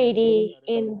authority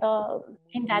in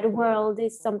that world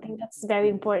is something that's very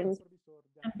important.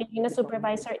 And being a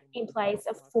supervisor implies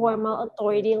a formal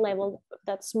authority level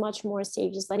that's much more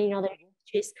serious than in other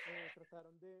countries.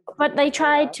 But they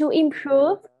tried to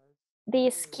improve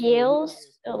the skills,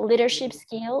 leadership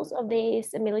skills of these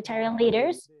military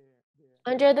leaders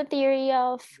under the theory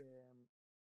of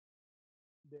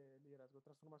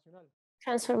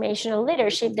transformational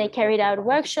leadership. They carried out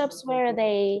workshops where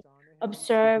they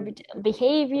observed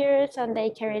behaviors and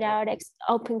they carried out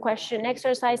open question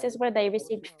exercises where they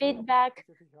received feedback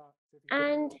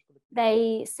and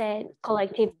they set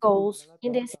collective goals.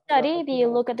 In this study, if you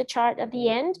look at the chart at the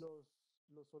end,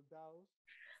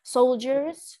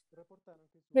 soldiers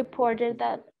reported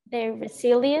that their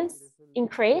resilience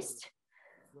increased.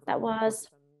 That was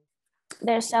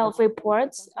their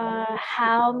self-reports,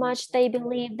 how much they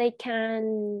believe they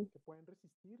can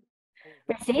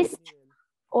resist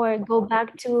or go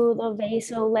back to the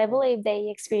basal level if they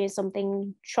experience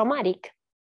something traumatic.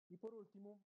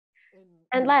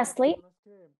 And lastly,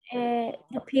 the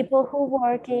people who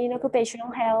work in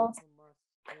occupational health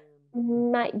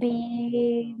might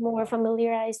be more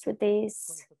familiarized with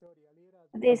this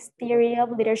theory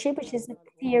of leadership, which is the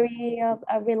theory of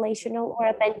a relational or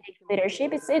authentic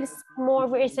leadership. It's more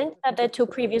recent than the two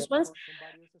previous ones,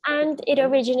 and it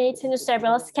originates in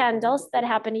several scandals that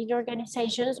happened in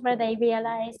organizations where they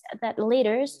realized that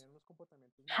leaders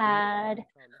had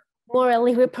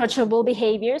morally reproachable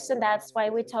behaviors, and that's why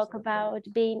we talk about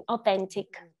being authentic.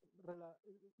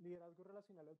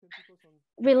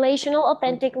 Relational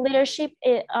authentic leadership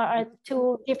are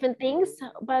two different things,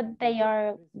 but they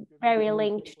are very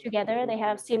linked together. They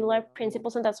have similar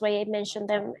principles, and that's why I mentioned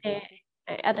them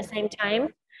at the same time.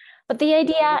 But the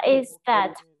idea is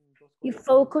that you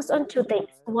focus on two things.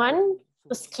 One,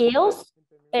 the skills,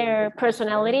 their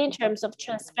personality in terms of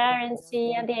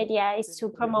transparency, and the idea is to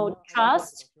promote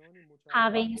trust,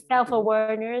 having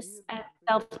self-awareness and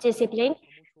self-discipline.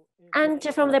 And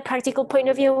from the practical point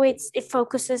of view, it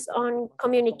focuses on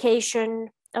communication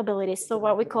abilities, so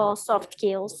what we call soft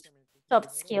skills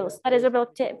that is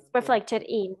reflected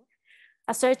in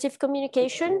assertive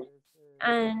communication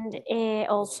and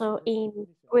also in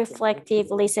reflective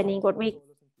listening,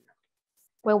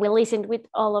 where we listen with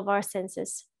all of our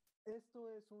senses.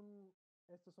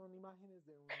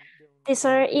 These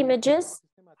are images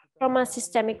from a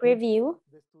systemic review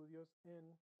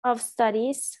of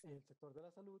studies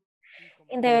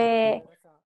in the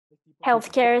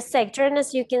healthcare sector. And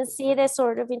as you can see, the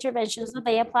sort of interventions that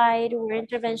they applied were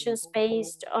interventions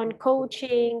based on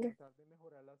coaching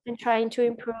and trying to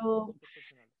improve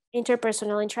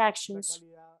interpersonal interactions.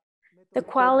 The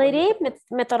quality,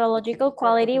 methodological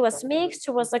quality was mixed,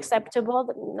 was acceptable,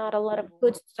 but not a lot of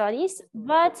good studies.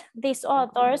 But these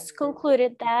authors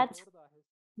concluded that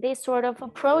these sort of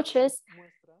approaches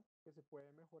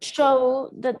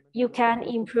show that you can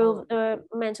improve the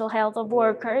mental health of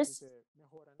workers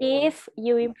if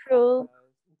you improve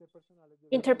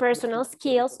interpersonal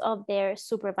skills of their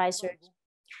supervisors.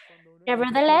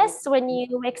 Nevertheless, when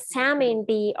you examine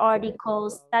the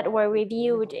articles that were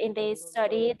reviewed in this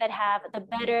study that have the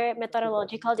better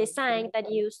methodological design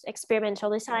that use experimental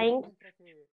design,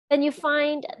 then you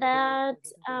find that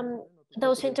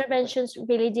those interventions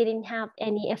really didn't have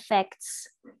any effects.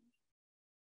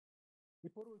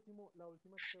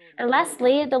 And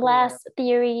lastly, the last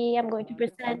theory I'm going to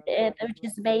present, which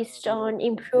is based on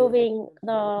improving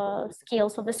the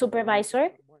skills of the supervisor,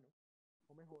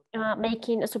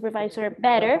 making a supervisor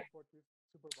better,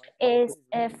 is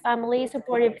a family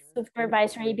supportive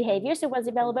supervisory behaviors. It was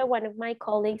developed by one of my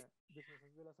colleagues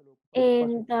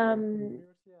in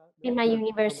my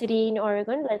university in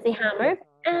Oregon, Leslie Hammer,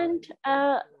 and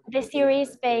this theory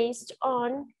is based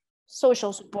on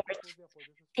social support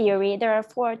theory. There are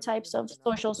 4 types of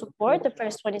social support. The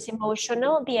first one is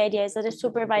emotional. The idea is that a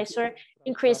supervisor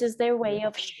increases their way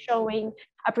of showing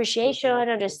appreciation,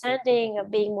 understanding, of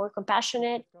being more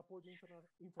compassionate,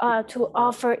 to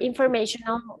offer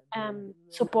informational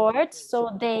support.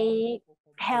 So they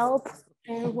help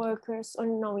their workers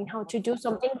on knowing how to do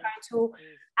something or to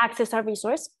access a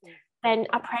resource. Then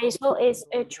appraisal is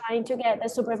trying to get the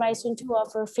supervisor to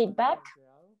offer feedback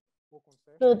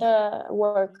to the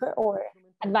worker or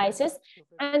advices.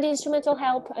 And instrumental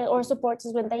help or support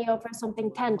is when they offer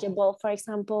something tangible, for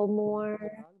example,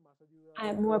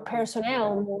 more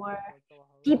personnel, more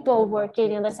people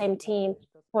working in the same team,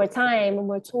 more time,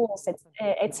 more tools,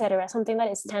 etc. Something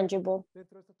that is tangible.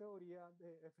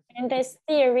 In this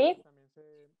theory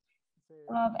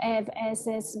of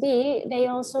FSSB, they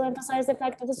also emphasize the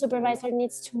fact that the supervisor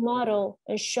needs to model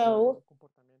and show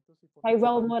by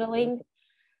role modeling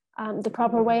the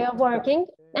proper way of working,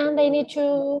 and they need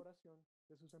to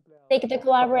take the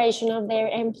collaboration of their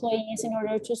employees in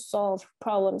order to solve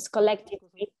problems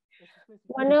collectively.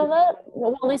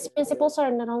 These principles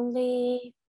are not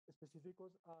only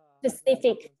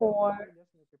specific for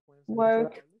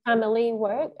work, family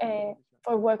work,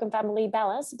 for work and family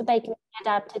balance, but they can be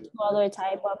adapted to other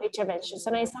type of interventions.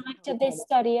 And I selected this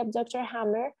study of Dr.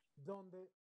 Hammer,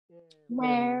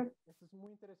 where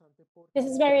this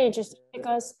is very interesting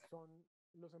because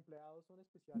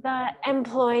the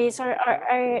employees are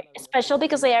special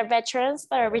because they are veterans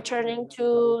that are returning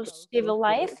to civil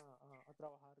life.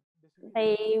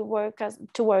 They work as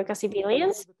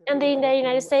civilians, and in the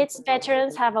United States,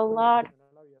 veterans have a lot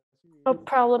of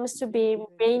problems to be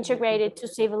reintegrated to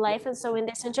civil life. And so in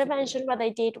this intervention, what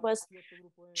they did was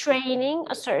training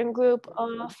a certain group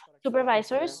of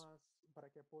supervisors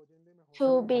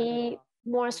to be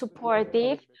more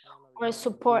supportive or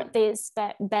support these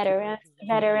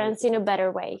veterans in a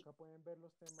better way.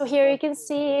 So here you can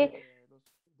see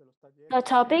the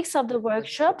topics of the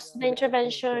workshops. The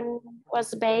intervention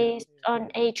was based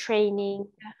on a training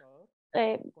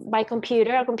by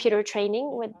computer, a computer training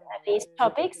with these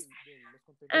topics.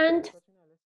 And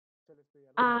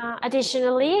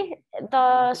additionally,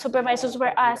 the supervisors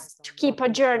were asked to keep a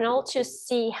journal to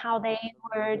see how they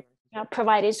were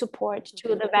providing support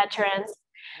to the veterans.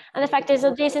 And the fact is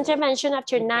that this intervention,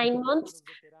 after 9 months,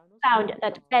 found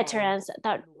that veterans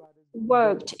that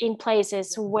worked in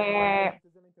places where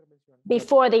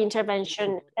before the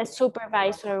intervention, a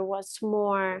supervisor was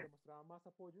more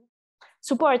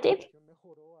supportive,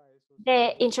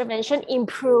 the intervention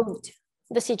improved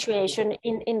the situation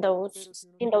in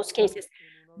those cases.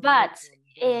 But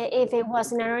if it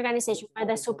was in an organization where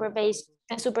the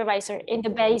supervisor in the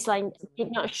baseline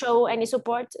did not show any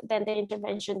support, then the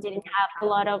intervention didn't have a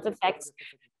lot of effects.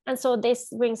 And so this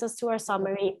brings us to our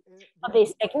summary of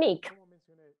this technique.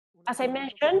 As I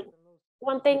mentioned,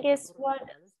 one thing is what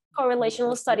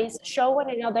correlational studies show,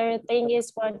 and another thing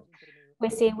is what we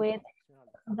see with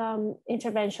the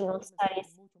interventional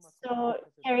studies. So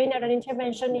carrying out an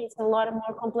intervention is a lot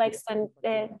more complex than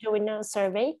doing a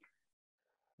survey.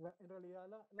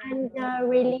 And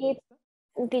really,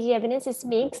 the evidence is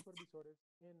mixed.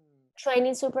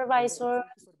 Training supervisors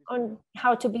on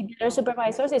how to be better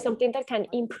supervisors is something that can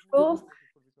improve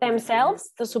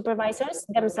themselves, the supervisors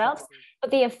themselves,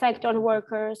 but the effect on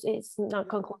workers is not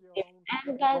conclusive.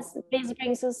 And this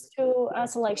brings us to a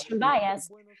selection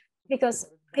bias, because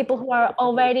people who are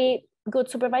already good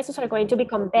supervisors are going to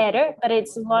become better, but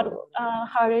it's a lot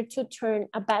harder to turn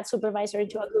a bad supervisor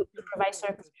into a good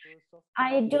supervisor.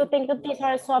 I do think that these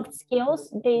are soft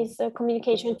skills. These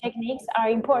communication techniques are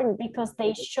important because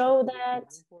they show that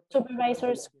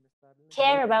supervisors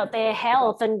care about their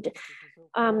health and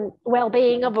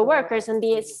well-being of the workers, and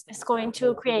this is going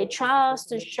to create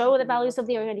trust and show the values of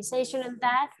the organization, and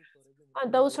that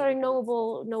those are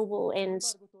noble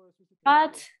ends.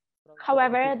 But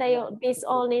however, this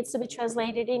all needs to be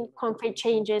translated in concrete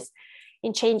changes,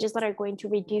 in changes that are going to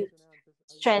reduce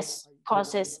stress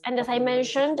causes. And as I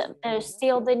mentioned, there's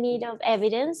still the need of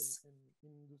evidence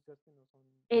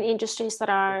in industries that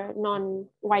are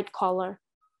non-white collar.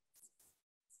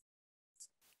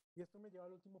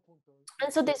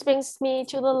 And so this brings me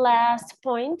to the last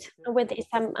point. With this,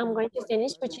 I'm going to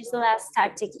finish, which is the last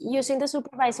tactic, using the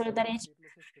supervisor that is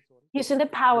using the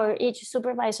power each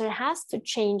supervisor has to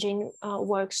changing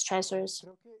work stressors.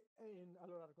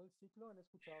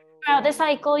 Throughout the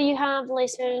cycle, you have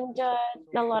listened to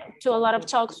a lot of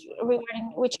talks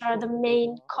regarding which are the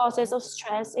main causes of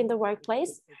stress in the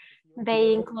workplace.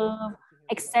 They include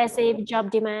excessive job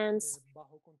demands,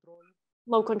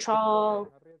 low control,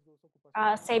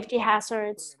 safety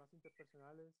hazards,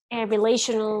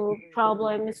 relational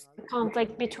problems,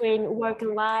 conflict between work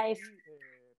and life,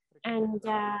 and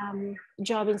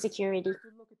job insecurity.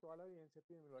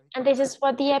 And this is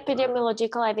what the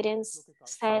epidemiological evidence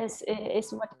says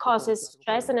is what causes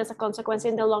stress, and as a consequence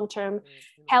in the long-term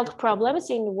health problems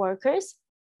in workers.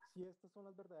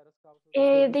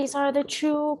 If these are the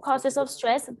true causes of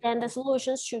stress, then the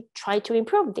solutions should try to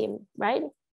improve them, right?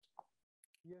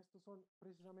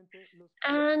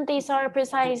 And these are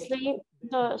precisely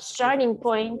the starting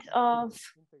point of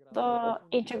the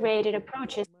integrated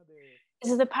approaches.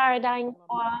 This is the paradigm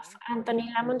of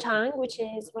Anthony Lamontagne, which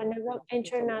is one of the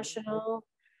international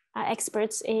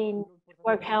experts in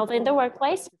work health in the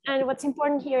workplace. And what's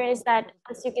important here is that,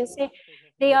 as you can see,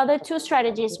 the other two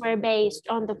strategies were based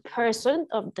on the person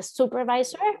of the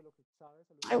supervisor,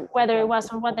 whether it was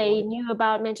on what they knew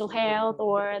about mental health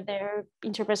or their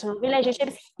interpersonal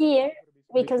relationships. Here,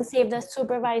 we conceive the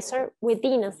supervisor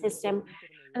within a system.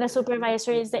 And the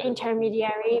supervisor is the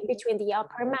intermediary between the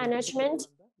upper management,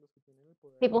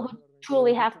 people who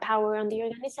truly have power on the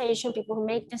organization, people who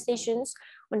make decisions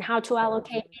on how to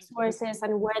allocate resources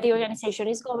and where the organization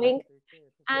is going,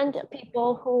 and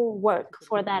people who work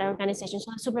for that organization.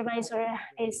 So the supervisor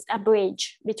is a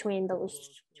bridge between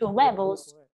those two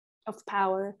levels of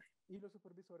power.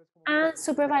 And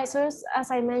supervisors, as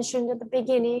I mentioned at the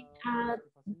beginning,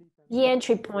 the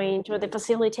entry point or the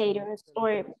facilitators,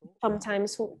 or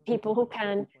sometimes people who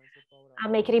can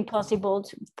make it impossible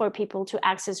for people to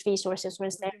access resources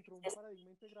once they exist.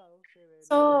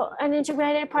 So an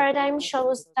integrated paradigm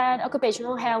shows that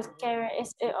occupational health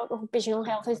is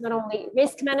not only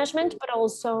risk management, but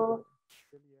also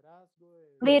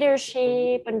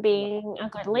leadership and being a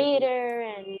good leader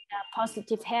and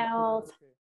positive health,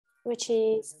 which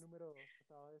is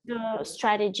the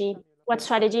strategy. What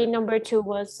strategy number 2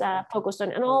 was focused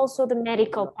on, and also the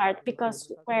medical part,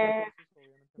 because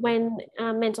when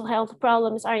mental health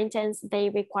problems are intense, they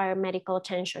require medical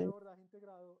attention.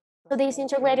 So this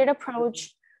integrated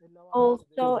approach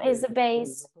also is the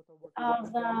base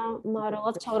of the model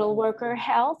of total worker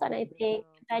health, and I think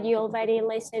that you already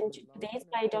listened to this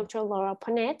by Dr. Laura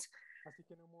Ponet.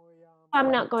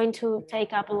 I'm not going to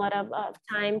take up a lot of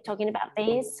time talking about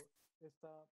this.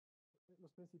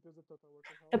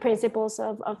 The principles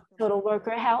of total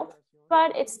worker health,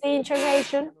 but it's the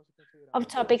integration of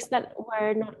topics that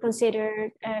were not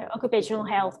considered occupational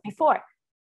health before,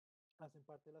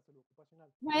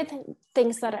 with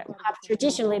things that have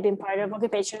traditionally been part of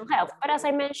occupational health. But as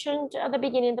I mentioned at the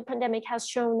beginning, the pandemic has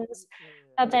shown us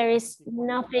that there is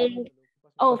nothing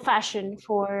old-fashioned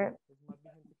for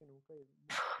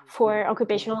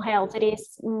occupational health. It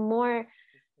is more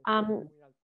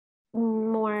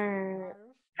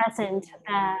present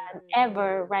than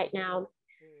ever right now.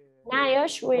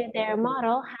 NIOSH, with their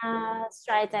model, has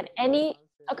tried that any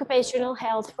occupational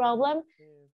health problem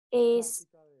is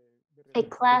a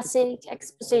classic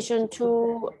exposition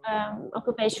to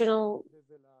occupational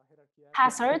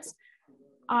hazards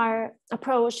are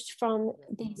approached from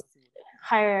this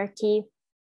hierarchy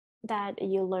that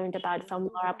you learned about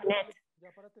from Laura Panet.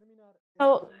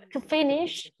 So to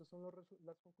finish,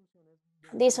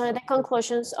 these are the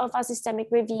conclusions of a systemic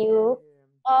review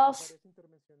of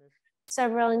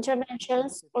several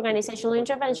interventions, organizational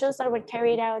interventions that were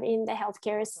carried out in the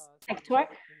healthcare sector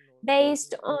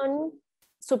based on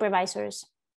supervisors.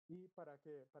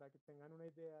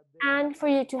 And for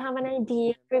you to have an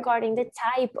idea regarding the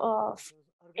type of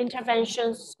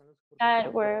interventions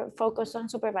that were focused on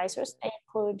supervisors, they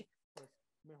include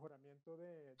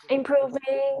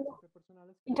improving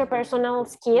interpersonal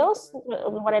skills,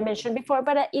 what I mentioned before,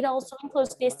 but it also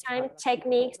includes this time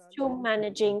techniques to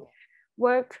managing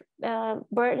work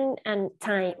burden and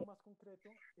time.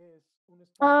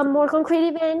 A more concrete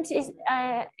event is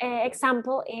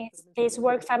example is this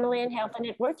Work, Family, and Health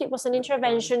Network. It was an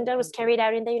intervention that was carried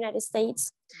out in the United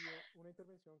States,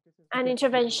 an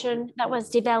intervention that was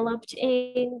developed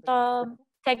in the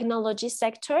technology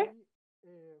sector.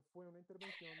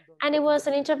 And it was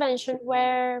an intervention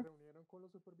where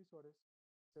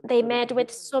they met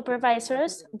with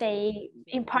supervisors, they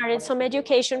imparted some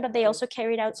education, but they also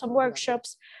carried out some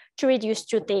workshops to reduce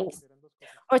two things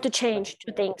or to change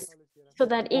two things, so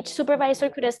that each supervisor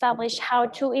could establish how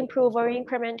to improve or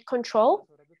increment control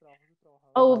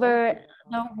over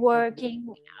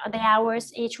the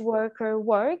hours each worker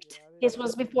worked. This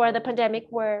was before the pandemic,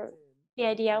 where the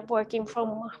idea of working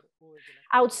from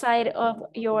outside of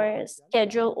your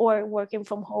schedule or working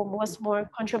from home was more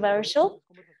controversial.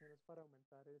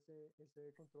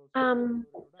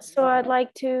 So I'd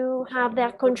like to have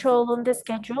that control on the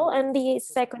schedule. And the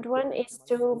second one is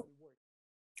to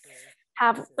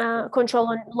have control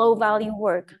on low value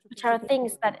work, which are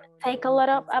things that take a lot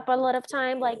of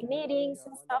time, like meetings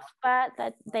and stuff, but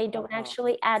that they don't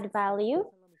actually add value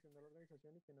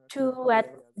to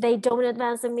they don't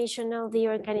advance the mission of the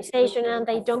organization, and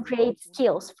they don't create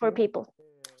skills for people.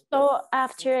 So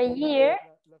after a year,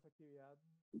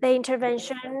 the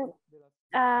intervention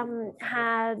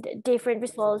had different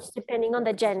results depending on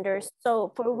the genders.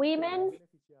 So for women,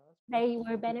 they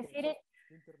were benefited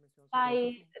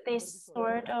by this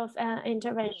sort of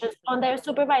interventions on their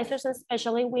supervisors,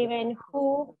 especially women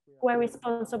who were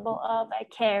responsible of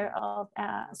care of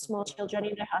small children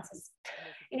in their houses.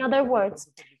 In other words,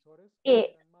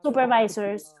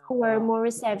 supervisors who were more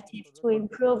receptive to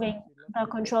improving the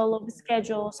control of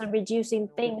schedules and reducing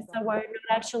things that were not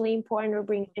actually important or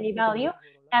bring any value,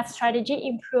 that strategy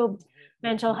improved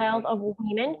mental health of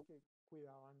women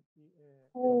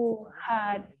who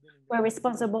were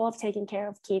responsible of taking care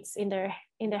of kids in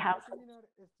their household.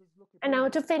 And now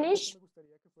to finish,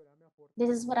 this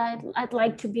is what I'd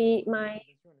like to be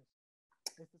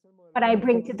what I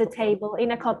bring to the table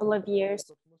in a couple of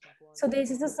years. So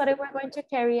this is a study we're going to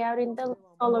carry out in the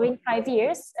following 5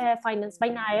 years, financed by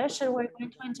NIOSH, and we're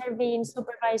going to intervene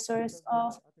supervisors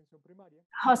of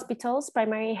hospitals,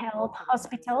 primary health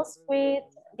hospitals, with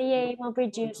the aim of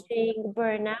reducing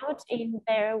burnout in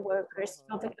their workers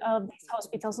of these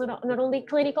hospitals, not only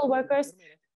clinical workers,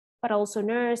 but also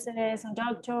nurses and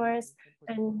doctors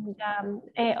and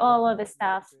all of the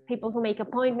staff, people who make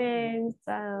appointments,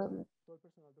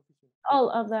 all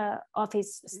of the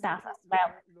office staff as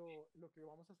well.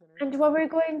 And what we're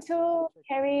going to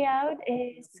carry out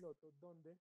is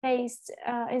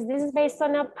this is based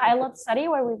on a pilot study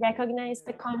where we recognize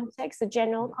the context, the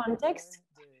general context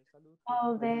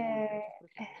of the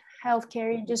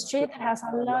healthcare industry that has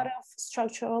a lot of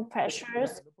structural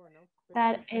pressures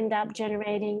that end up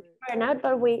generating burnout,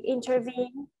 but we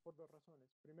intervene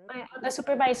on the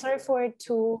supervisor for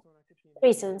two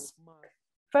reasons.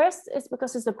 First is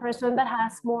because it's the person that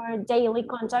has more daily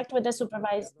contact with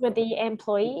the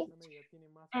employee,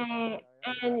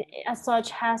 and as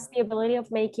such has the ability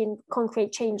of making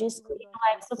concrete changes in the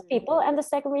lives of people. And the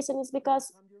second reason is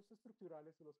because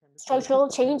structural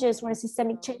changes or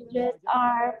systemic changes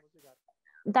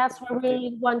that's where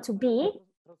we want to be,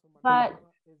 but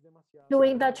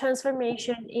doing that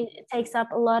transformation, it takes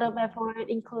up a lot of effort. It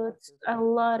includes a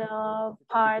lot of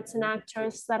parts and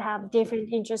actors that have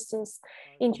different interests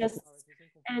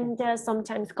and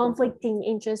sometimes conflicting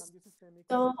interests.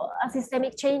 So a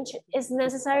systemic change is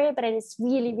necessary, but it is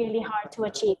really, really hard to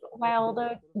achieve, while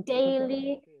the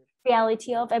daily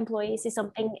reality of employees is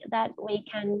something that we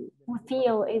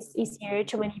feel is easier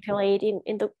to manipulate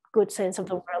in the good sense of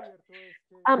the word.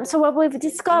 So what we've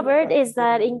discovered is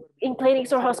that in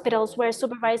clinics or hospitals where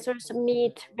supervisors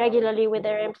meet regularly with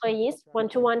their employees,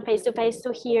 one-to-one, face-to-face,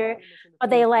 to hear what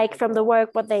they like from the work,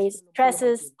 what they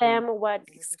stresses them,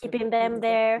 what's keeping them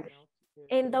there,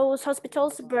 in those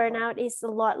hospitals, burnout is a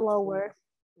lot lower.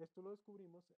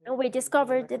 And we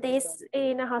discovered this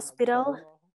in the hospital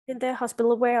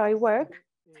where I work,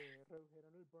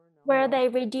 where they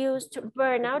reduced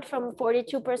burnout from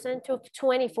 42% to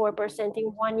 24% in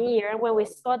 1 year. And when we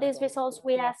saw these results,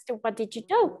 we asked, what did you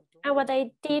do? And what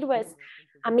they did was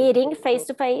a meeting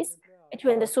face-to-face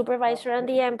between the supervisor and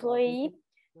the employee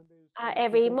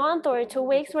every month or 2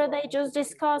 weeks, where they just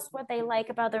discuss what they like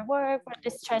about their work, what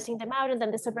is stressing them out, and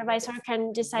then the supervisor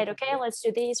can decide, okay, let's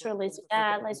do this or let's do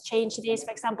that, let's change this.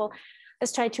 For example,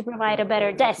 let's try to provide a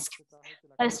better desk.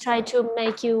 Let's try to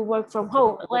make you work from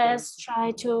home. Let's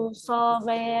try to solve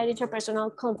an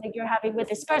interpersonal conflict you're having with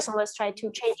this person. Let's try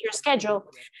to change your schedule.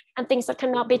 And things that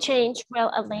cannot be changed,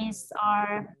 well, at least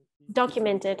are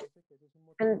documented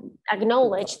and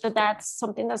acknowledge that that's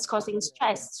something that's causing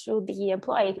stress to the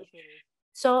employee.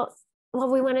 So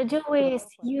what we want to do is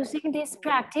using this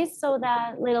practice so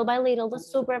that little by little the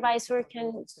supervisor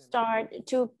can start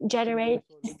to generate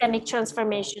systemic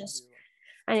transformations,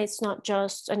 and it's not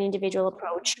just an individual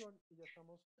approach.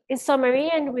 In summary,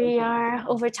 and we are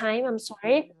over time, I'm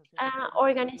sorry,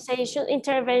 organization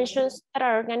interventions that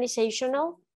are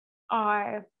organizational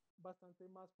are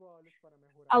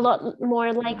a lot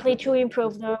more likely to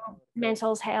improve the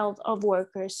mental health of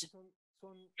workers.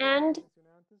 And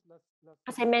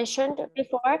as I mentioned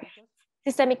before,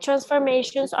 systemic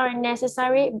transformations are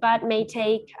necessary, but may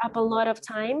take up a lot of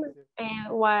time,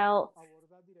 while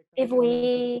if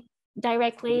we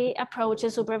directly approach a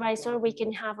supervisor, we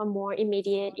can have a more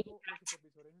immediate impact.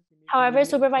 However,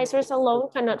 supervisors alone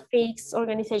cannot fix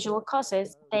organizational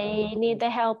causes. They need the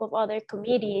help of other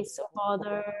committees, of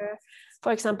other,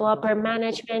 for example, upper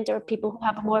management or people who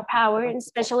have more power, and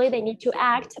especially they need to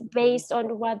act based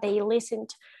on what they listen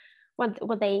to,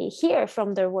 what they hear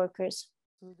from their workers.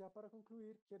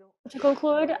 To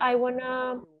conclude, I want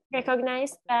to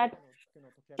recognize that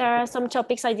there are some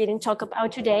topics I didn't talk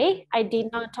about today. I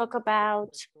did not talk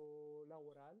about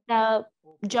the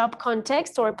job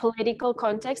context or political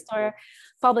context or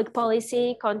public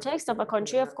policy context of a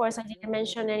country. Of course, I didn't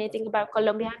mention anything about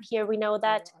Colombia. Here we know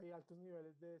that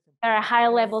there are high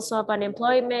levels of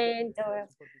unemployment or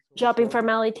job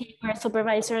informality where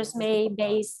supervisors may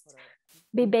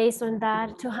be based on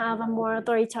that to have a more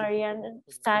authoritarian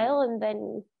style, and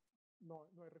then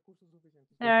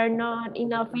there are not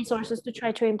enough resources to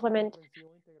try to implement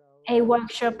a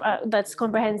workshop that's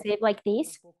comprehensive like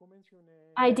this.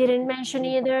 I didn't mention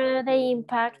either the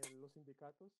impact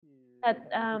that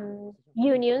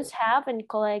unions have in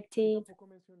collective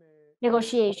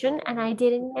negotiation, and I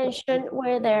didn't mention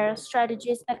where there are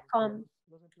strategies that come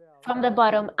from the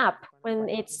bottom up when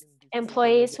it's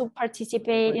employees who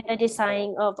participate in the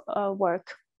design of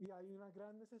work.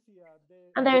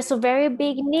 And there's a very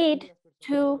big need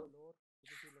to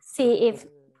see if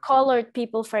colored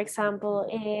people, for example,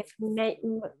 if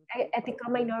ethnic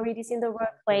minorities in the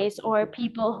workplace or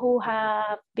people who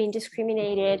have been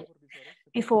discriminated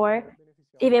before,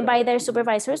 even by their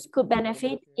supervisors, could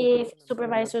benefit if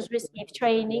supervisors receive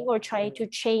training or try to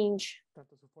change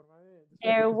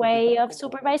their way of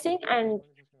supervising and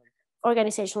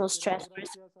organizational stressors.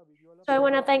 So I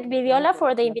want to thank Viviola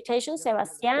for the invitation,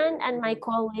 Sebastian, and my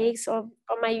colleagues from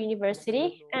my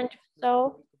university. And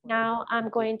so now I'm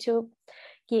going to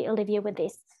leave you with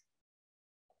this.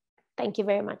 Thank you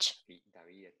very much.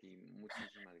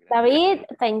 David,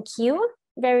 thank you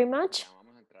very much.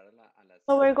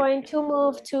 So we're going to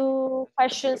move to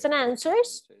questions and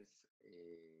answers.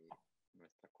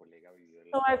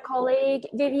 So our colleague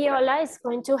Viviola is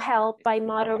going to help by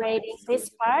moderating this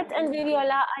part. And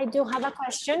Viviola, I do have a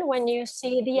question. When you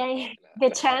see the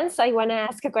chance, I want to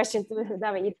ask a question to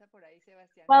David.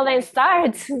 Well, then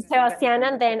start, Sebastián,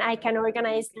 and then I can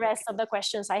organize the rest of the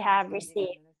questions I have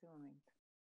received.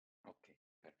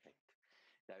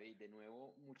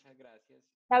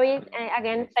 David,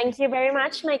 again, thank you very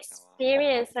much. My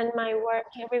experience and my work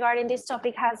regarding this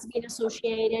topic has been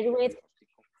associated with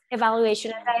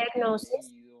evaluation and diagnosis,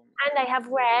 and I have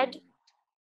read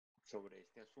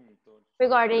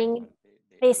regarding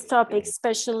this topic,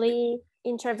 especially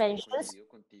interventions,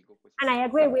 and I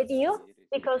agree with you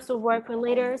because to work with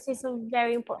leaders is a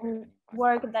very important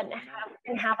work that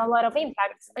can have a lot of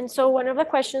impact. And so one of the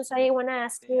questions I want to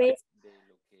ask you is,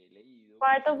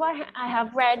 part of what I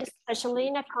have read, especially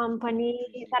in a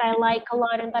company that I like a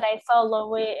lot and that I follow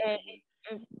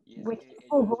with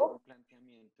Google,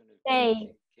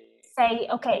 they say,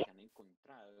 okay,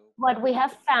 what we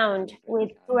have found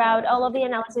throughout all of the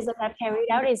analysis that I've carried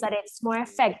out is that it's more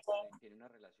effective.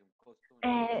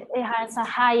 It has a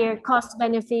higher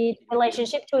cost-benefit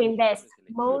relationship to invest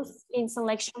most in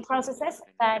selection processes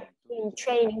than in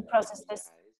training processes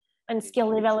and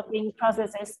skill developing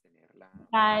processes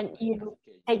that you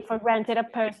take for granted a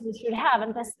person should have.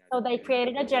 And so they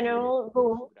created a general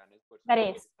rule that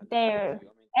is their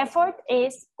effort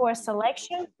is for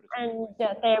selection and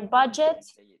their budget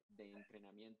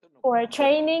for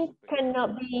training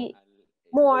cannot be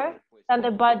more than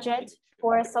the budget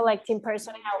for selecting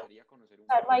personnel.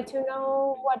 I'd like to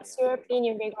know what's your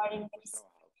opinion regarding this,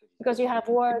 because you have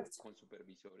worked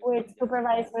with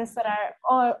supervisors that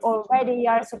are already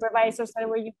are supervisors and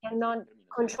where you cannot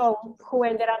control who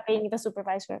ended up being the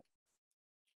supervisor.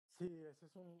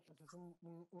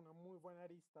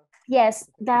 Yes,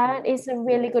 that is a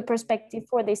really good perspective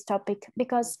for this topic,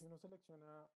 because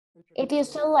if you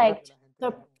select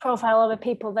the profile of the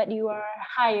people that you are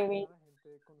hiring,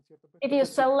 if you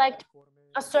select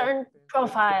a certain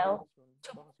profile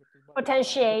to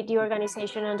potentiate the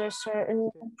organization under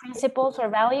certain principles or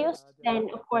values, then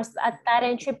of course at that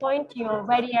entry point you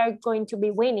already are going to be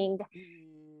winning.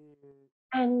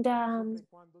 And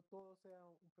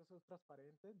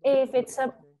if it's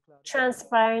a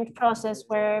transparent process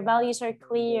where values are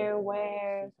clear,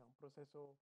 where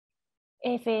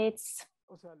if it's,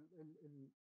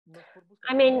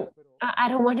 I mean, I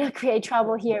don't want to create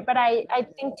trouble here, but I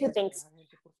think two things.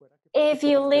 If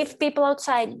you leave people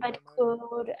outside but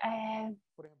could,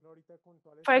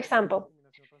 for example,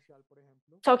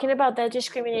 talking about the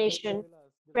discrimination,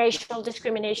 racial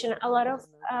discrimination, a lot of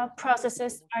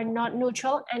processes are not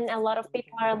neutral and a lot of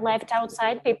people are left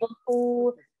outside, people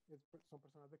who,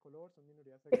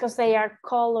 because they are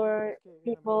color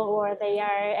people or they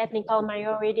are ethnical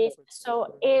minorities.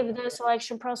 So if the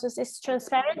selection process is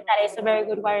transparent, that is a very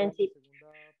good guarantee.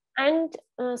 And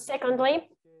secondly,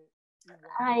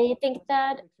 I think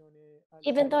that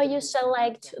even though you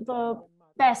select the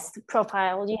best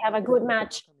profile, you have a good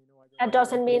match, that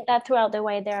doesn't mean that throughout the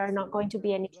way there are not going to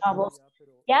be any troubles.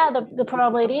 Yeah, the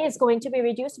probability is going to be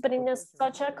reduced, but in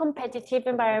such a competitive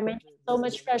environment, so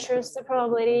much pressures, the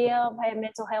probability of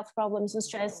mental health problems and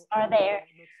stress are there.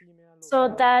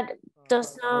 So that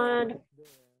does not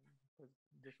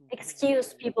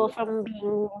excuse people from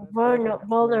being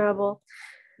vulnerable.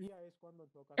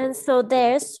 And so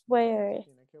there's where,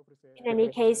 in any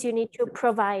case, you need to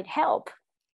provide help.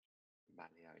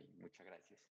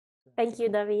 Thank you,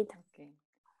 David. Okay.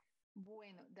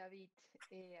 Bueno, David,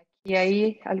 aquí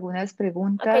hay algunas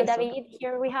preguntas. Okay, David,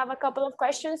 here we have a couple of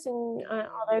questions and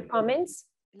other comments.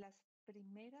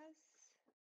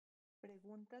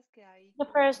 The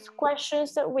first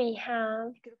questions that we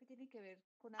have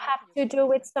to do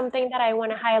with something that I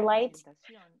want to highlight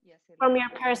from your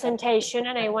presentation,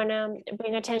 and I want to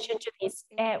bring attention to this,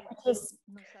 which is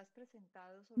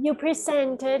you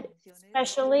presented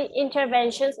especially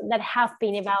interventions that have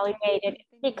been evaluated,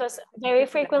 because very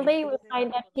frequently we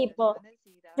find that people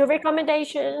do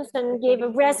recommendations and give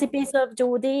recipes of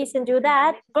do this and do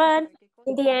that, but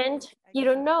in the end, you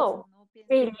don't know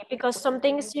really, because some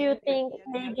things you think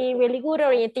may be really good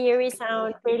or in theory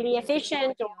sound really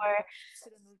efficient or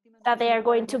that they are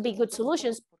going to be good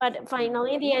solutions, but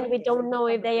finally in the end, we don't know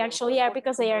if they actually are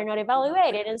because they are not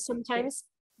evaluated. And sometimes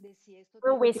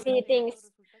when we see things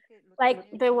like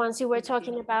the ones you were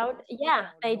talking about, yeah,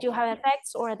 they do have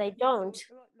effects or they don't.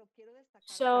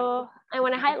 So I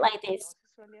want to highlight this,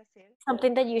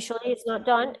 something that usually is not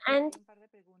done. And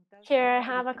here I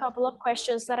have a couple of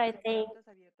questions that I think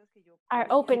are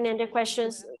open-ended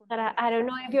questions that I don't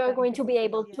know if you're going to be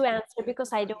able to answer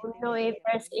because I don't know if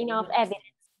there's enough evidence.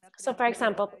 So for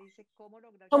example,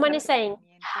 someone is saying,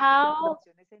 how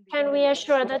can we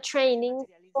assure that training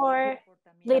for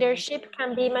leadership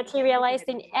can be materialized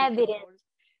in evident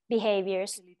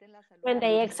behaviors when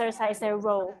they exercise their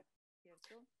role?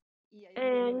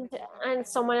 And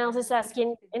someone else is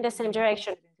asking in the same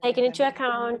direction, taking into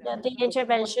account the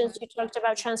interventions you talked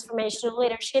about, transformational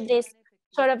leadership, these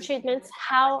sort of treatments,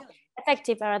 how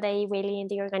effective are they really in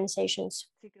the organizations?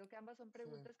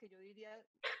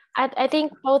 I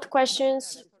think both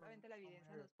questions,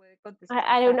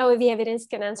 I don't know if the evidence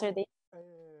can answer this.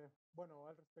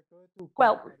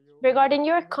 Well, regarding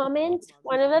your comment,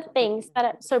 one of the things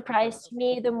that surprised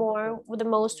me the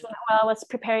most while I was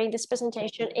preparing this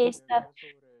presentation is that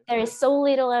there is so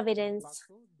little evidence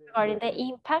regarding the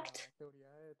impact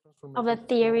of the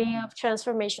theory of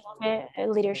transformational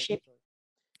leadership.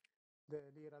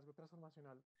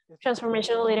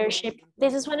 Transformational leadership.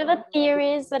 This is one of the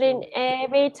theories that in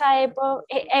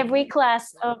every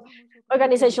class of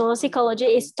organizational psychology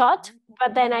is taught,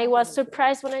 but then I was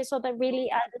surprised when I saw that really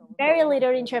very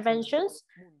little interventions.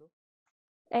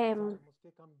 And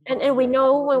we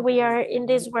know when we are in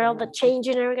this world that change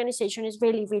in an organization is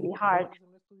really, really hard.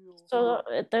 So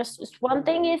there's one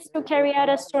thing is to carry out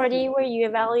a study where you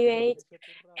evaluate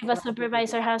if a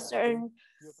supervisor has certain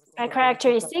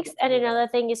characteristics, and another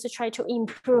thing is to try to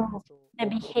improve the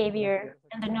behavior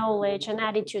and the knowledge and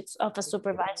attitudes of a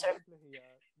supervisor.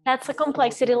 That's a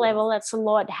complexity level that's a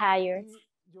lot higher.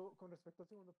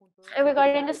 And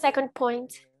regarding the second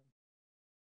point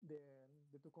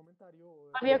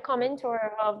of your comment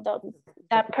or of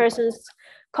that person's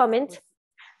comment,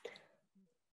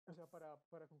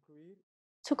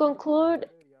 to conclude,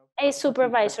 a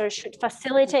supervisor should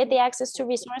facilitate the access to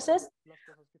resources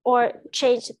or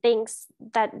change things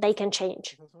that they can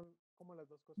change.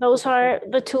 Those are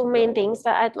the two main things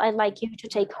that I'd like you to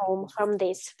take home from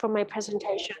my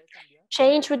presentation.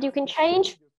 Change what you can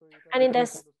change. And in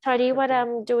this study, what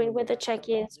I'm doing with the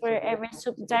check-ins, where every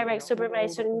direct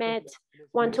supervisor met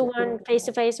one-to-one,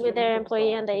 face-to-face with their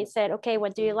employee, and they said, okay,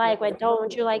 what do you like, what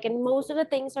don't you like? And most of the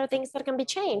things are things that can be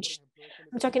changed.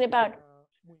 I'm talking about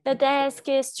the desk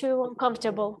is too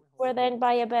uncomfortable, we'll then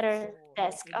buy a better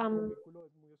desk.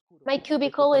 My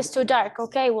cubicle is too dark,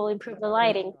 okay, we'll improve the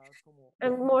lighting.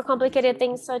 more complicated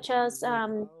things such as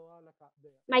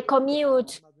my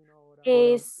commute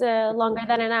is longer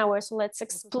than an hour, so let's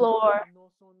explore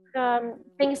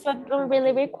things that don't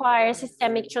really require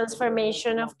systemic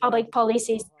transformation of public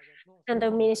policies and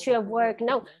the Ministry of Work.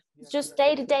 No, it's just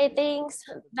day-to-day things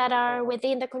that are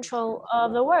within the control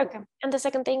of the work. And the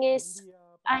second thing is,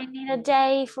 I need a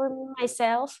day for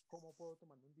myself.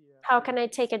 How can I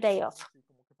take a day off?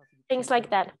 Things like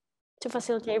that to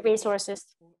facilitate resources.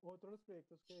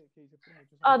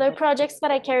 Other projects that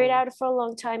I carried out for a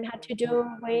long time had to do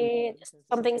with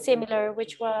something similar,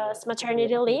 which was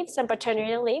maternity leaves and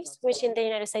paternity leaves, which in the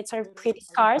United States are pretty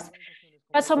scarce.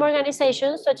 But some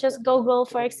organizations, such as Google,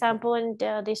 for example,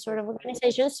 and these sort of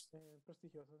organizations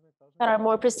that are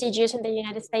more prestigious in the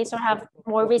United States or have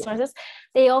more resources,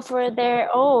 they offer their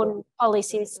own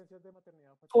policies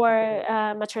for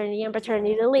maternity and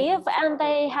paternity leave, and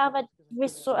they have a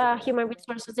human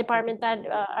resources department that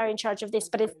are in charge of this,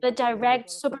 but it's the direct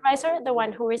supervisor, the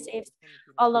one who receives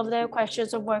all of the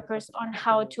questions of workers on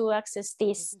how to access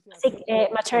these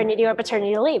maternity or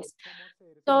paternity leaves.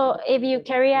 So if you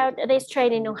carry out this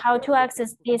training on how to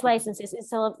access these licenses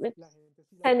instead of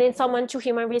sending someone to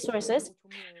human resources,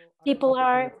 people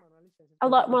are a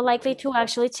lot more likely to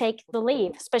actually take the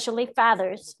leave, especially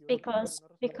fathers, because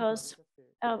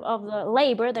of the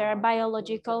labor. There are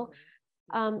biological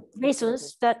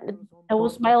reasons that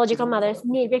those biological mothers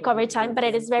need recovery time, but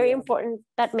it is very important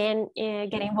that men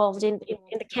get involved in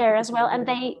the care as well. And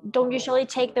they don't usually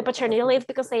take the paternity leave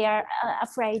because they are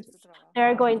afraid there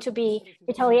are going to be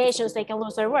retaliations, they can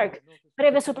lose their work. But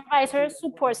if a supervisor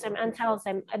supports them and tells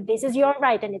them, this is your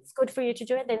right and it's good for you to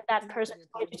do it, then that person is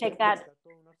going to take that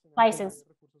license.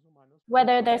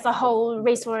 Whether there's a whole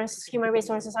human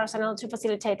resources arsenal to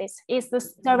facilitate this, is the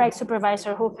direct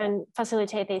supervisor who can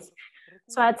facilitate this.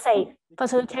 So I'd say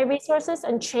facilitate resources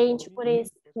and change what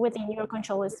is within your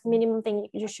control is minimum thing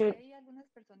you should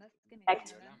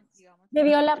expect.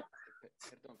 Viviola,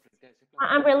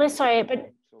 I'm really sorry,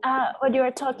 but what you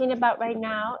are talking about right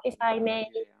now, if I may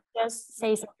just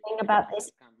say something about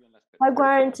this, what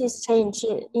guarantees change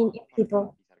in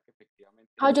people?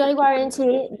 How do I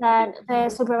guarantee that the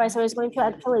supervisor is going to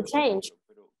actually change?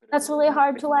 That's really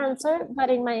hard to answer, but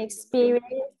in my experience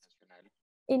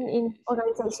in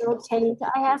organizational change,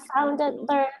 I have found that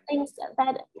there are things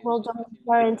that will don't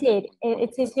guarantee it.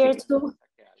 It's easier to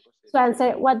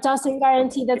answer what doesn't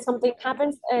guarantee that something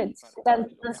happens than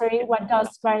answering what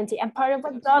does guarantee. And part of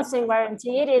what doesn't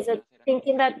guarantee it is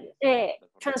thinking that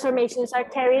transformations are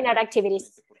carrying out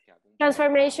activities.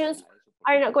 Transformations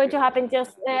are not going to happen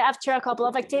just after a couple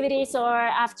of activities or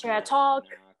after a talk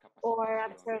or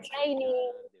after a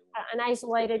training, an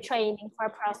isolated training for a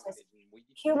process.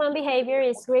 Human behavior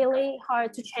is really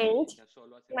hard to change.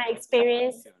 In my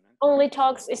experience, only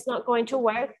talks is not going to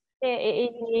work. You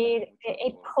need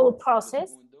a whole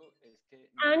process.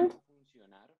 And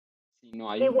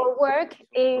it won't work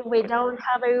if we don't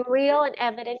have a real and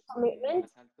evident commitment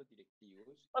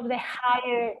of the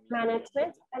higher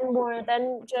management and more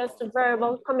than just a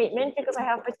verbal commitment, because I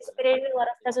have participated in a lot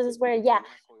of processes where, yeah,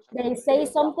 they say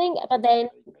something, but then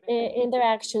in their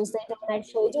actions, they don't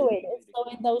actually do it. And so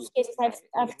in those cases,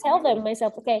 I've tell them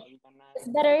myself, okay, it's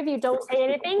better if you don't say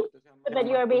anything, but that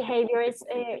your behavior is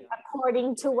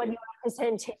according to what you are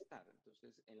presenting.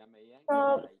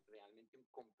 So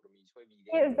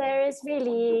if there is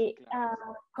really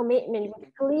commitment with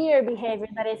clear behavior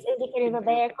that is indicative that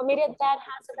they are committed, that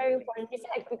has a very important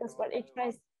effect, because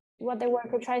what the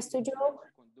worker tries to do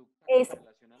is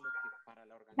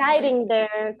guiding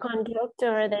their conduct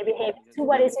or their behavior to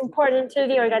what is important to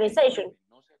the organization.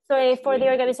 So if for the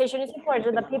organization it's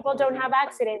important that people don't have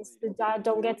accidents,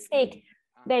 don't get sick,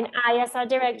 then I, as a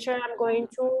director, I'm going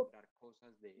to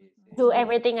do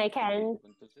everything I can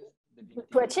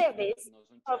to achieve this.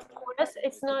 Of course,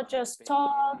 it's not just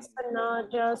talks and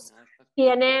not just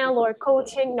PNL or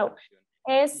coaching. No,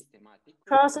 it's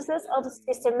processes of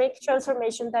systemic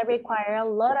transformation that require a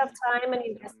lot of time and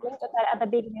investment that at the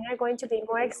beginning are going to be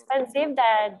more expensive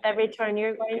than the return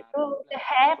you're going to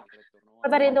have,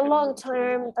 but that in the long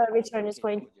term, the return is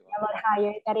going to be a lot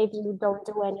higher than if you don't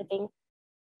do anything.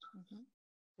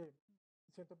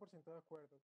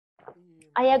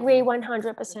 I agree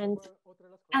 100%.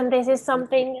 And this is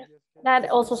something that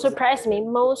also surprised me.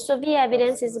 Most of the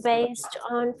evidence is based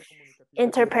on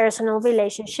interpersonal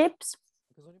relationships,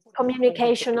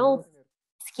 communicational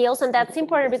skills, and that's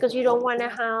important because you don't want to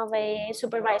have a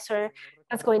supervisor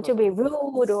that's going to be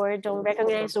rude or don't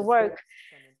recognize the work.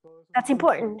 That's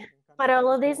important. But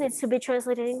all of this needs to be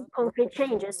translated in concrete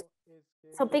changes.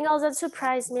 Something else that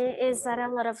surprised me is that a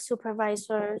lot of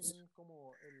supervisors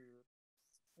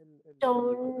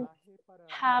don't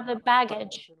have a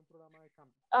baggage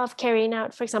of carrying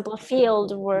out, for example,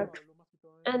 field work.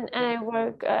 And I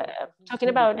work talking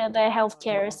about the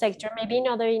healthcare sector, maybe in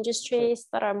other industries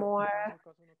that are more,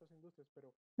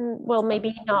 well,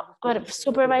 maybe not, but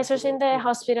supervisors in the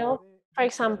hospital, for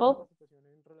example.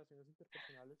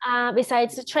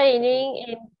 Besides the training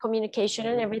in communication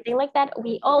and everything like that,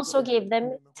 we also give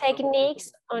them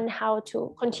techniques on how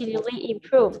to continually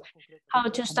improve, how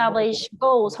to establish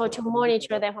goals, how to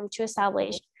monitor them, how to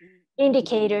establish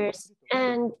indicators.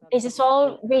 And this is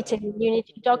all written. You need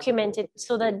to document it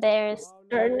so that there's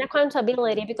certain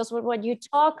accountability, because what you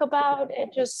talk about, it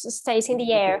just stays in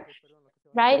the air,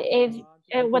 right? If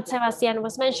what Sebastian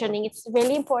was mentioning, it's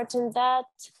really important that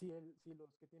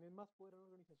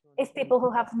if people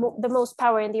who have the most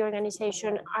power in the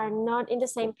organization are not in the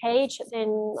same page, then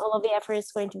all of the effort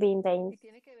is going to be in vain.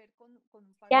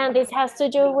 Yeah, and this has to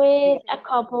do with a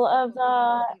couple of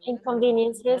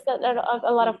inconveniences that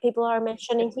a lot of people are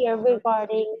mentioning here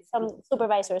regarding some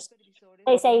supervisors.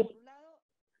 They say,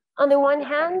 on the one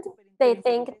hand, they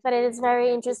think that it is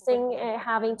very interesting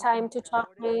having time to talk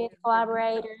with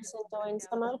collaborators and doing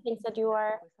some of the things that you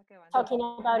are talking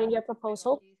about in your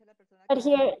proposal. But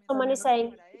here, someone is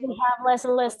saying, we have less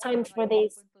and less time for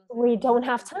this. We don't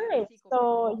have time.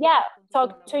 So yeah,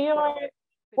 talk to your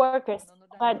workers,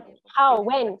 but how,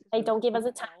 when? They don't give us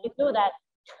the time to do that.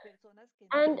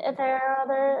 And there are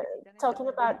other talking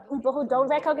about people who don't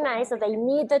recognize that they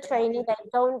need the training, they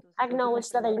don't acknowledge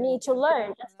that they need to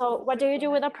learn. So what do you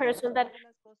do with a person that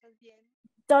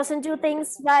doesn't do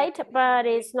things right, but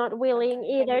is not willing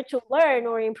either to learn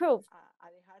or improve?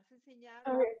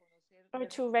 Or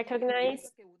to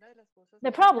recognize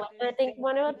the problem. And I think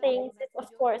one of the things is, of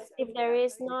course, if there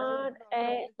is not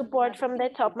support from the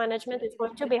top management, it's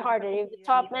going to be harder. If the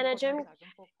top management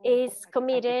is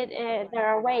committed, there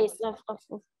are ways of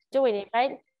doing it,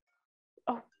 right?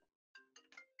 Oh.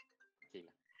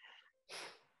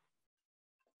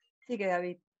 Sigue,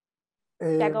 David.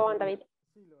 Yeah, go on, David.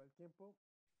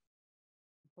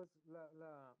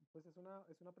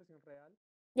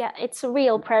 Yeah, it's a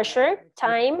real pressure,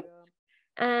 time.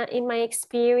 In my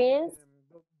experience,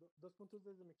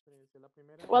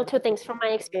 well, two things from my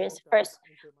experience. First,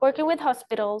 working with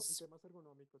hospitals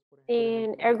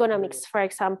in ergonomics, for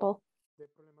example,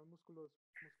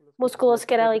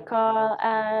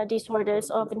 musculoskeletal disorders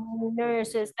of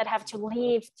nurses that have to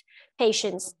lift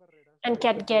patients and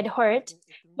can get hurt.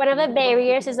 One of the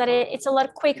barriers is that it's a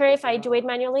lot quicker if I do it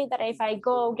manually than if I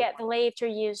go get the lift or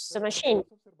use the machine.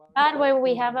 But when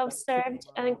we have observed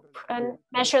and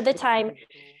measured the time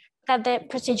that the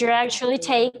procedure actually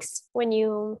takes when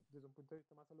you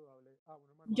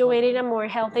do it in a more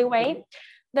healthy way,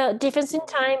 the difference in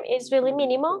time is really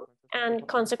minimal and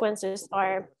consequences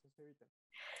are,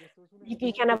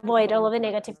 you can avoid all of the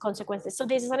negative consequences. So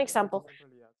this is an example.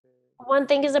 One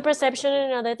thing is the perception,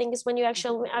 and another thing is when you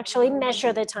actually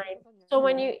measure the time. So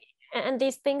when you, and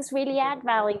these things really add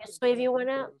value. So if you want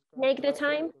to make the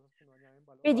time,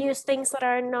 reduce things that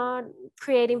are not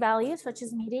creating value, such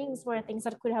as meetings or things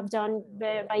that could have done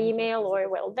by email, or,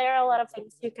 well, there are a lot of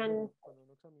things you can,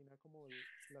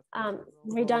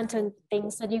 redundant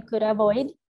things that you could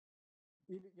avoid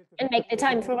and make the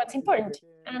time for what's important.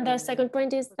 And the second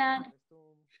point is that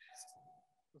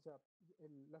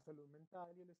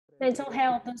mental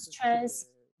health and stress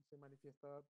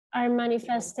are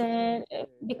manifested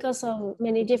because of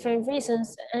many different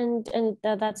reasons, and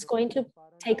that's going to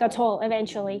take a toll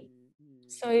eventually.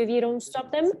 So if you don't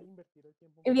stop them,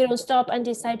 if you don't stop and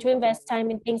decide to invest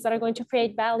time in things that are going to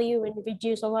create value and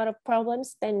reduce a lot of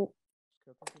problems, then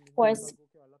of course,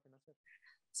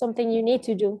 something you need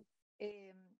to do.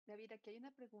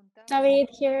 David,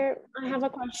 here I have a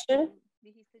question.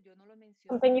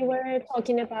 Something you were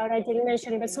talking about, I didn't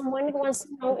mention it, but someone wants to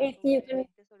know if you can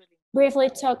briefly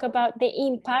talk about the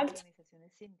impact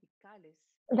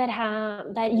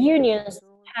that unions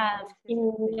have in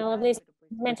all of this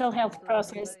mental health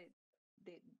process.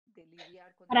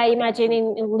 But I imagine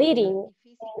in leading,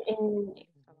 in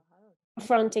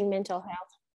confronting mental health.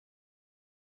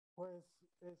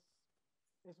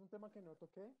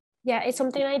 Yeah, it's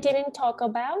something I didn't talk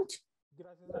about.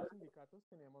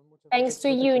 Thanks to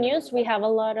unions, we have a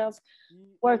lot of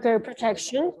worker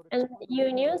protection, and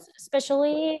unions,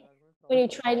 especially when you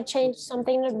try to change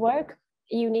something at work,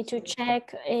 you need to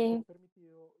check if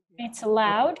it's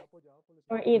allowed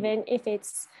or even if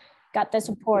it's got the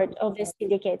support of the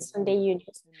syndicates and the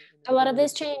unions. A lot of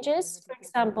these changes, for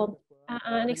example,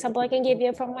 an example I can give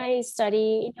you from my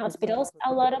study in hospitals,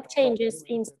 a lot of changes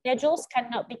in schedules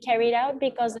cannot be carried out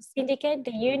because the syndicate,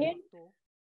 the union,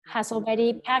 has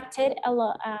already pacted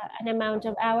an amount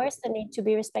of hours that need to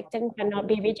be respected and cannot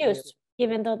be reduced,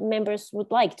 even though members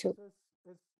would like to.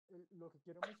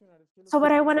 So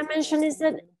what I want to mention is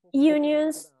that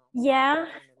unions, yeah,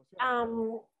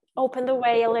 open the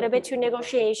way a little bit to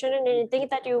negotiation, and anything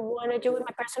that you want to do, in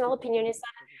my personal opinion, is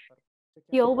that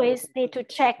you always need to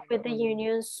check with the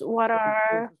unions what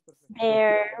are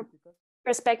their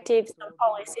perspectives and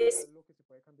policies,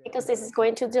 because this is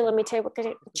going to delimit what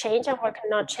can change and what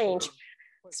cannot change,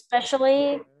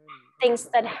 especially things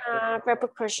that have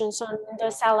repercussions on the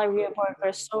salary of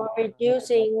workers, so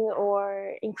reducing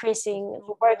or increasing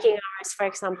the working hours, for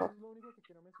example.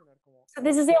 So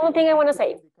this is the only thing I want to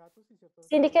say.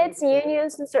 Syndicates,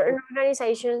 unions, and certain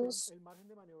organizations,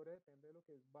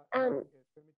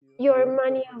 your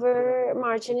maneuver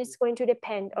margin is going to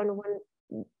depend on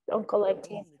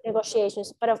collective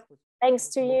negotiations. But thanks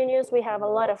to unions, we have a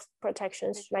lot of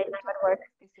protections right now at work.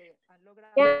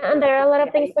 Yeah, and there are a lot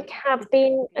of things that have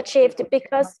been achieved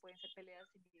because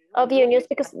of unions,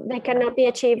 because they cannot be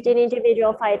achieved in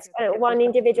individual fights. One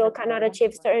individual cannot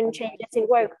achieve certain changes in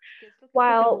work,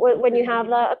 while when you have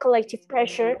a collective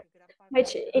pressure,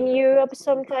 which in Europe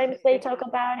sometimes they talk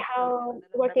about how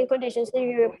working conditions in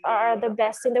Europe are the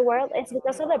best in the world. It's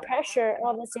because of the pressure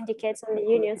of the syndicates and the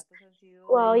unions.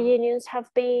 While unions have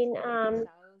been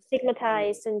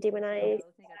stigmatized and demonized,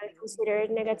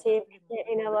 considered negative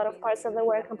in a lot of parts of the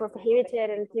world and prohibited,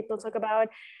 and people talk about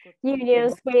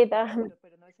unions with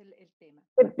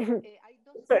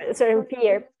certain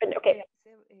fear. But okay,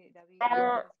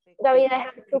 David, I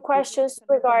have two questions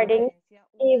regarding if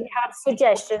you have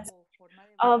suggestions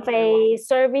of a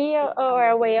survey or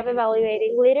a way of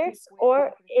evaluating leaders,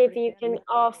 or if you can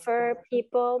offer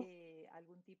people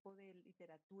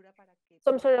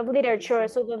some sort of literature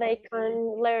so that they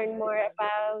can learn more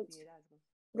about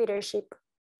leadership.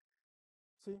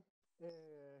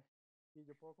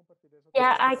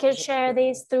 Yeah, I can share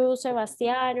this through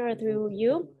Sebastian or through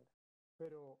you.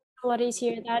 A lot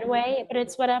easier that way, but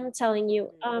it's what I'm telling you.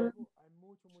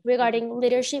 Regarding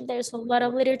leadership, there's a lot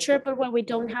of literature, but what we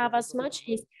don't have as much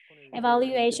is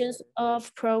evaluations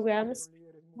of programs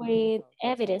with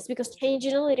evidence, because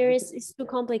changing a leader is too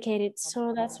complicated.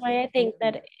 So that's why I think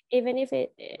that even if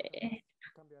it,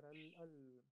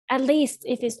 at least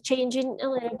if it's changing a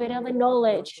little bit of the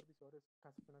knowledge,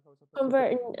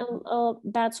 converting a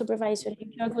bad supervisor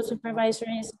into a good supervisor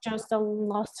is just a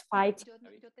lost fight.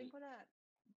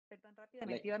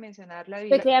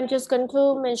 Quickly, I'm just going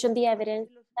to mention the evidence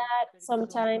that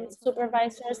sometimes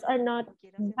supervisors are not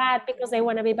bad because they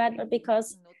want to be bad, but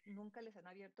because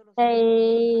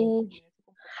they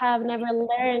have never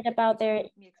learned about the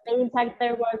impact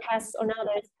their work has on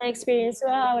others. I experienced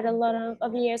throughout a lot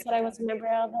of years that I was a member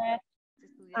of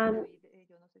the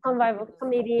Convival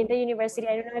Committee in the university.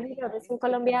 I don't know if you know this, in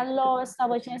Colombia, law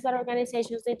establishes that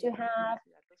organizations need to have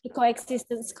a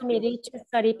coexistence committee to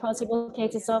study possible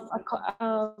cases of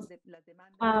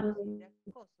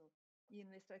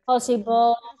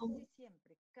possible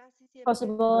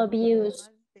abuse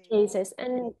cases.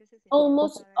 And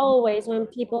almost always when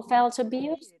people felt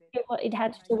abused, it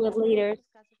had to do with leaders.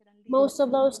 Most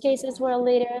of those cases were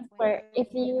leaders where if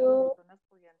you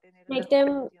make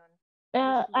them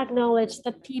acknowledge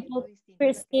that people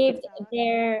perceived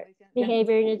their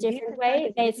behavior in a different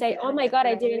way, they say, oh my God,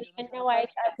 I didn't even know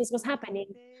this was happening.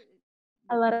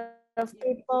 A lot of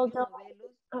people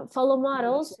don't follow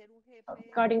models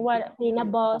regarding what being a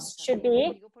boss should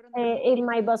be. If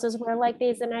my bosses were like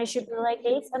this, then I should be like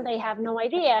this, and they have no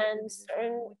idea. And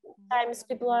sometimes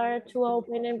people are too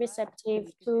open and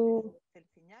receptive to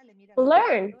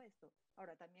learn.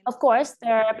 Of course,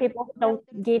 there are people who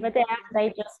don't give a damn.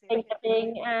 They just think that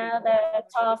being the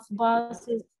tough boss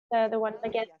is the one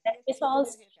that gets the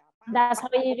results. That's how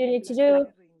you need to do.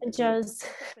 And just,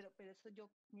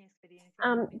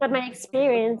 but my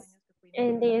experience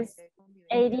in these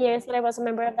 8 years that I was a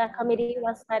member of that committee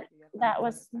was that that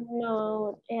was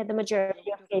not the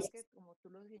majority of cases.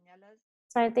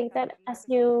 So I think that, as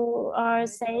you are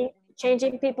saying,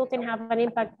 changing people can have an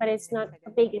impact, but it's not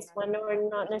the biggest one or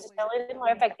not necessarily the more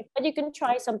effective, but you can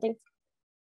try something.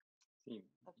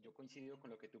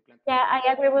 Yeah,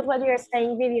 I agree with what you're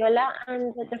saying, Viviola,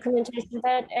 and the documentation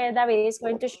that David is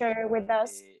going to share with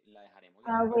us.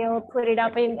 We'll put it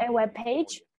up in a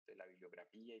webpage,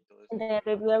 the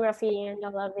bibliography and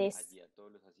all of this.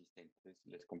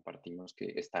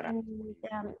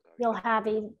 And, you'll have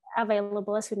it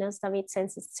available as soon as David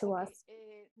sends it to us.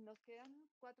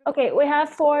 Okay, we have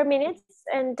 4 minutes,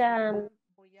 and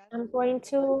I'm going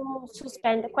to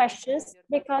suspend the questions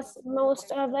because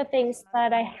most of the things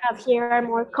that I have here are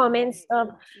more comments of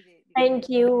thank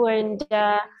you and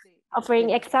offering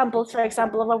examples, for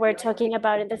example, of what we're talking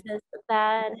about in the sense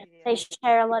that they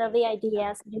share a lot of the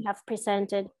ideas you have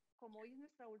presented.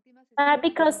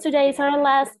 Because today is our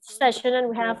last session and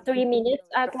we have 3 minutes,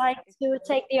 I'd like to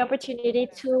take the opportunity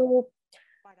to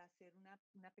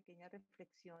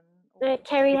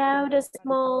carry out a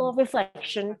small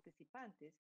reflection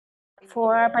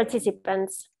for our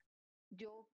participants.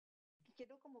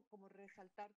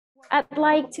 I'd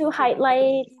like to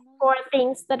highlight 4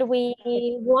 things that we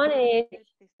wanted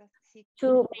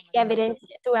to make evident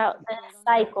throughout the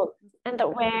cycle and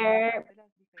that were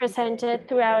presented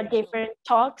throughout different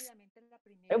talks.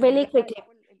 Really quickly,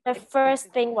 the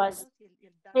first thing was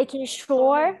making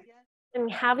sure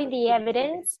and having the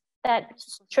evidence that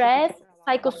stress,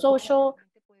 psychosocial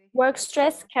work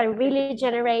stress can really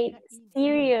generate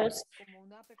serious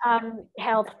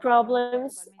health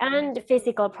problems and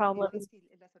physical problems.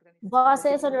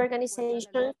 Bosses and organizations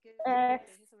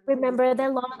remember the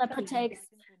law that protects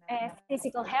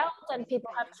physical health, and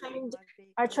people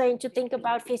are trained to think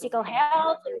about physical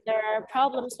health, and there are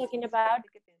problems talking about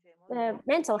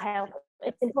mental health.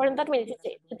 It's important that we need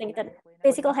to think that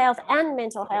physical health and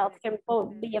mental health can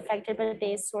both be affected by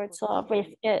these sorts of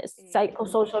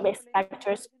psychosocial risk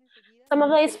factors. Some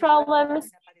of these problems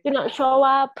do not show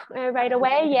up right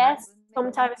away. Yes,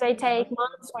 sometimes they take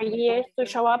months or years to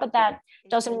show up, but that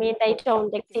doesn't mean they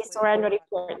don't exist or are not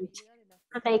important.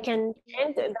 They can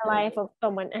end the life of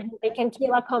someone and they can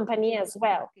kill a company as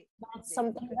well. That's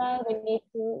something that we need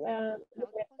to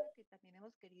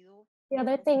the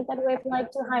other thing that we'd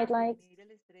like to highlight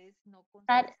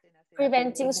that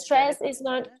preventing stress is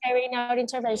not carrying out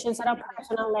interventions at a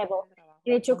personal level.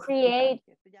 You need to create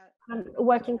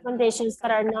working conditions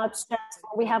that are not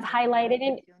stressful. We have highlighted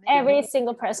in every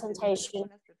single presentation.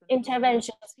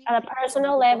 Interventions at a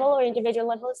personal level or individual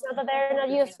level, it's not that they're not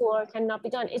useful or cannot be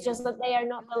done. It's just that they are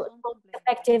not the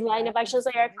effective line of actions.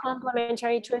 They are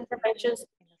complementary to interventions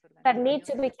that need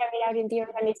to be carried out in the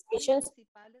organizations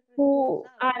who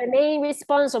are the main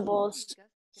responsibles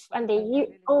and the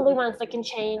only ones that can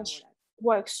change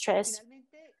work stress.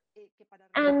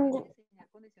 And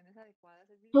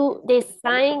to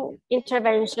design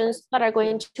interventions that are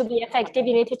going to be effective,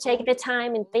 you need to take the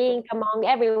time and think among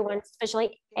everyone,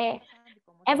 especially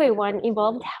everyone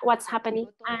involved, what's happening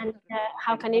and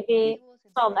how can it be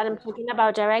solved. And I'm talking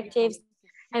about directives,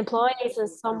 employees, and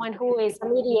someone who is a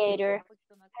mediator,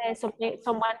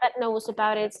 someone that knows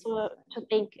about it to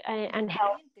think and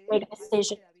help make a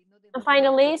decision. And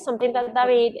finally, something that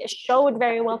David showed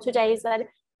very well today is that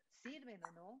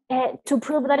to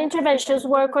prove that interventions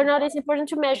work or not, it's important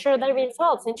to measure the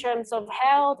results in terms of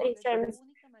health, in terms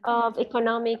of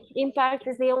economic impact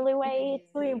is the only way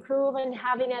to improve, and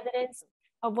having evidence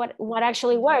of what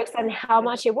actually works and how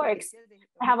much it works.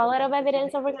 I have a lot of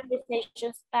evidence of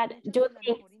organizations that do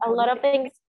a lot of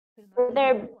things with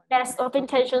their best of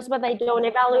intentions, but they don't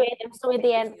evaluate them. So in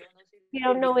the end, you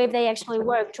don't know if they actually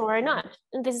worked or not.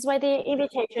 And this is why the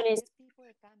invitation is,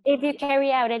 if you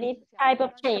carry out any type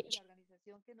of change,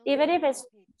 even if it's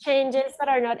changes that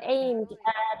are not aimed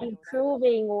at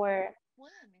improving or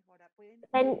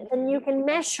then you can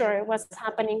measure what's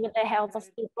happening with the health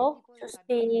of people to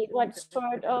see what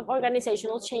sort of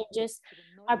organizational changes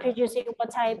are producing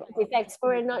what type of effects.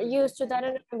 We're not used to that,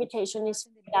 and the invitation is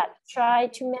that try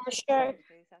to measure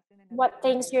what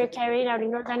things you're carrying out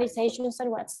in organizations and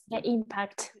what's the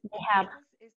impact they have.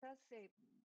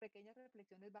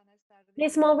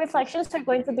 These small reflections are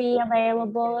going to be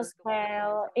available as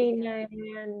well in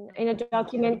a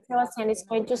document Sebastian is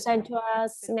going to send to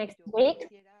us next week.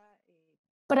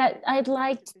 But I'd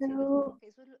like to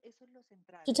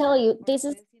tell you, this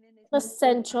is the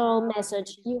central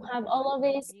message. You have all of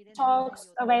these talks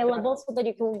available so that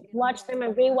you can watch them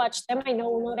and rewatch them. I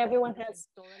know not everyone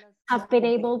have been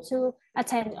able to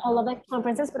attend all of the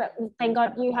conferences, but thank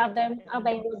God you have them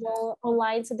available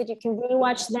online so that you can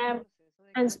rewatch them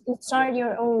and start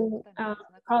your own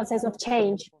process of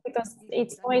change, because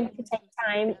it's going to take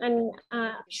time, and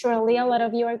surely a lot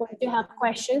of you are going to have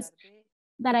questions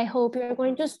that I hope you're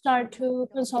going to start to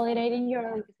consolidate in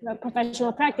your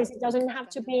professional practice. It doesn't have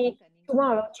to be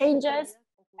tomorrow. Changes,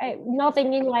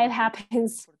 nothing in life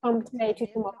happens from today to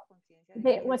tomorrow.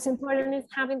 What's important is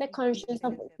having the conscience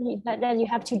of that you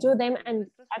have to do them and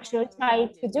actually try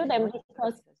to do them,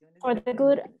 because for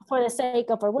the sake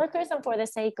of our workers and for the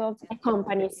sake of the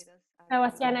companies.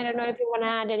 Sebastian, I don't know if you want to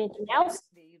add anything else,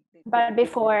 but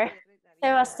before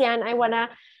Sebastian, I want to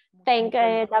thank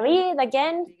David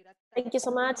again. Thank you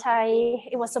so much.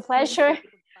 It was a pleasure.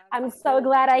 I'm so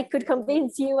glad I could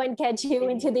convince you and get you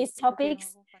into these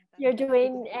topics. You're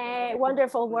doing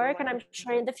wonderful work, and I'm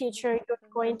sure in the future you're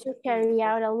going to carry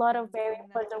out a lot of very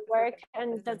important work, and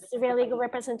that's a really good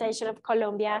representation of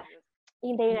Colombia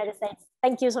in the United States.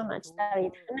 Thank you so much,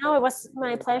 David. Now it was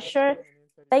my pleasure.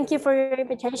 Thank you for your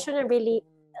invitation, and really,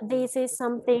 this is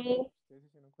something,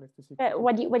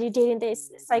 what you did in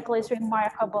this cycle is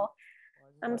remarkable.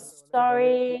 I'm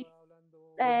sorry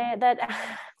that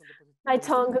my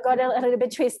tongue got a little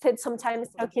bit twisted sometimes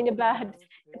talking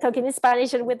in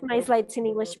Spanish and with my slides in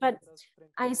English, but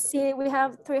I see we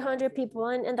have 300 people,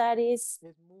 and that is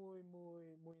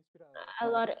a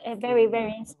lot, very,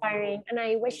 very inspiring. And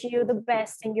I wish you the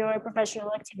best in your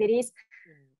professional activities.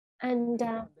 And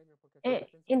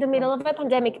in the middle of a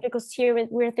pandemic, because here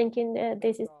we're thinking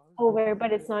this is over,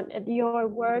 but it's not. Your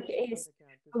work is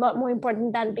a lot more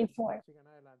important than before.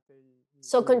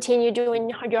 So continue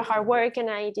doing your hard work, and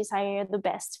I desire the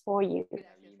best for you.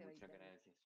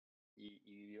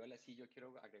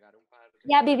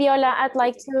 Yeah, Viviola, I'd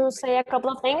like to say a couple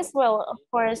of things. Well, of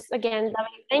course, again,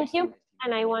 David, thank you.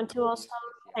 And I want to also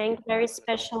thank very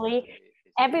especially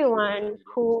everyone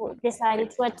who decided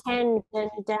to attend and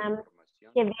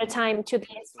give their time to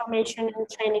this formation and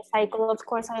training cycle. Of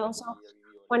course, I also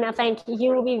want to thank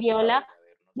you, Viviola,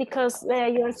 because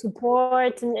your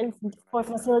support and for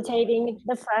facilitating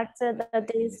the fact that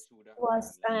this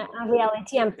was a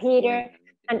reality, and Peter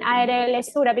and ARL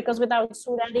SURA, because without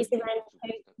SURA this event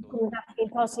could not be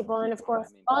possible. And of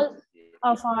course, all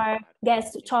of our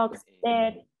guest talks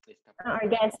that our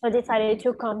guests decided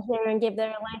to come here and give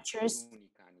their lectures,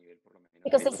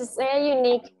 because this is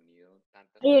a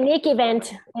unique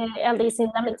event, at least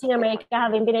in Latin America,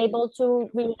 having been able to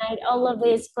reunite all of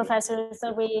these professors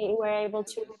that we were able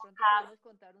to have.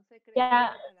 Yeah,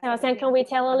 Sebastian, can we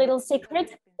tell a little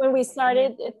secret? When we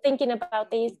started thinking about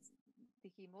this,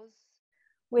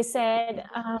 we said,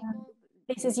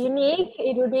 this is unique.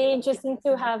 It would be interesting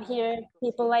to have here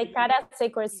people like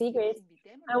Karasek or Sigrid.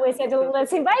 And we said,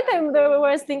 let's invite them. The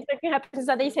worst thing that can happen is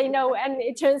that they say no. And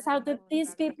it turns out that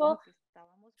these people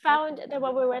found that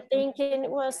what we were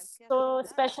thinking was so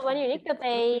special and unique that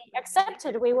they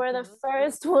accepted. We were the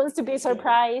first ones to be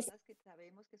surprised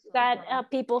that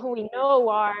people who we know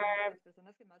are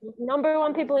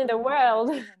 #1 people in the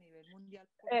world,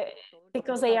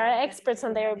 because they are experts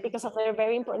on because of their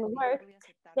very important work,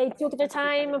 they took the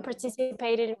time and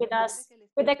participated with us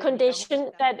with the condition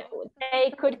that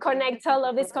they could connect all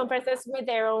of these conferences with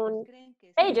their own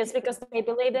pages, because they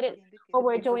believe that what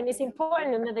we're doing is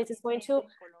important and that this is going to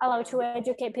allow to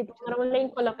educate people not only in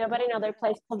Colombia but in other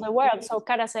places of the world. So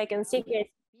Karasek and Sigrid,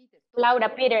 Laura,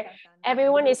 Peter,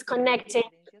 everyone is connecting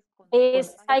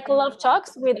this cycle of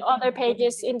talks with other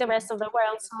pages in the rest of the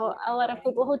world. So a lot of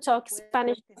people who talk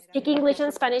Spanish, speak English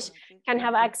and Spanish, can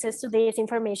have access to this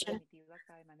information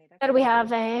that we have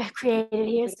created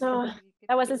here. So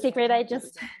that was a secret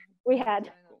we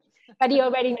had, but you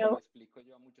already know.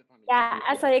 Yeah,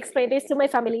 as I explained this to my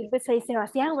family, they say,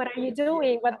 Sebastian, what are you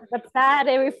doing? What's that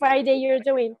every Friday you're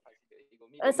doing?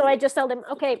 And so I just tell them,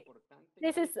 okay,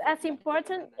 this is as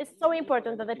important, it's so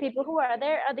important that the people who are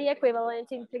there are the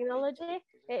equivalent in technology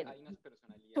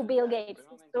to Bill Gates.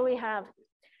 So we have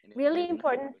really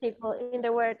important people in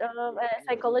the world of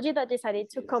psychology that decided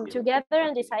to come together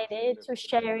and decided to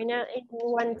share in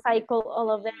one cycle all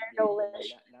of their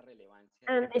knowledge.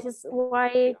 And this is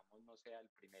why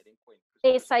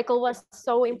this cycle was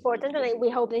so important, and we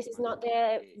hope this is not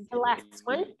the last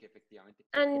one.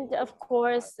 And of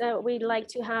course, we'd like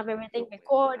to have everything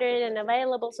recorded and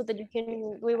available so that you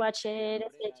can rewatch it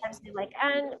as many times as you like.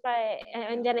 And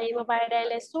in the name of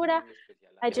ARL SURA,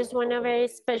 I just want to very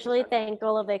especially thank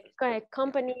all of the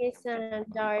companies and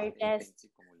our guest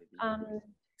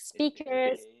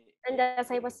speakers. And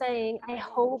as I was saying, I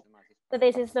hope that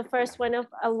this is the first one of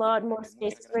a lot more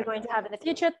spaces we're going to have in the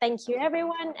future. Thank you,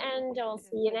 everyone, and I'll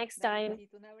see you next time.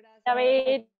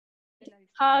 David,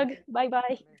 hug,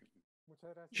 bye-bye.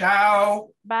 Ciao.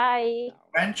 Bye.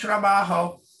 Buen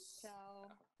trabajo.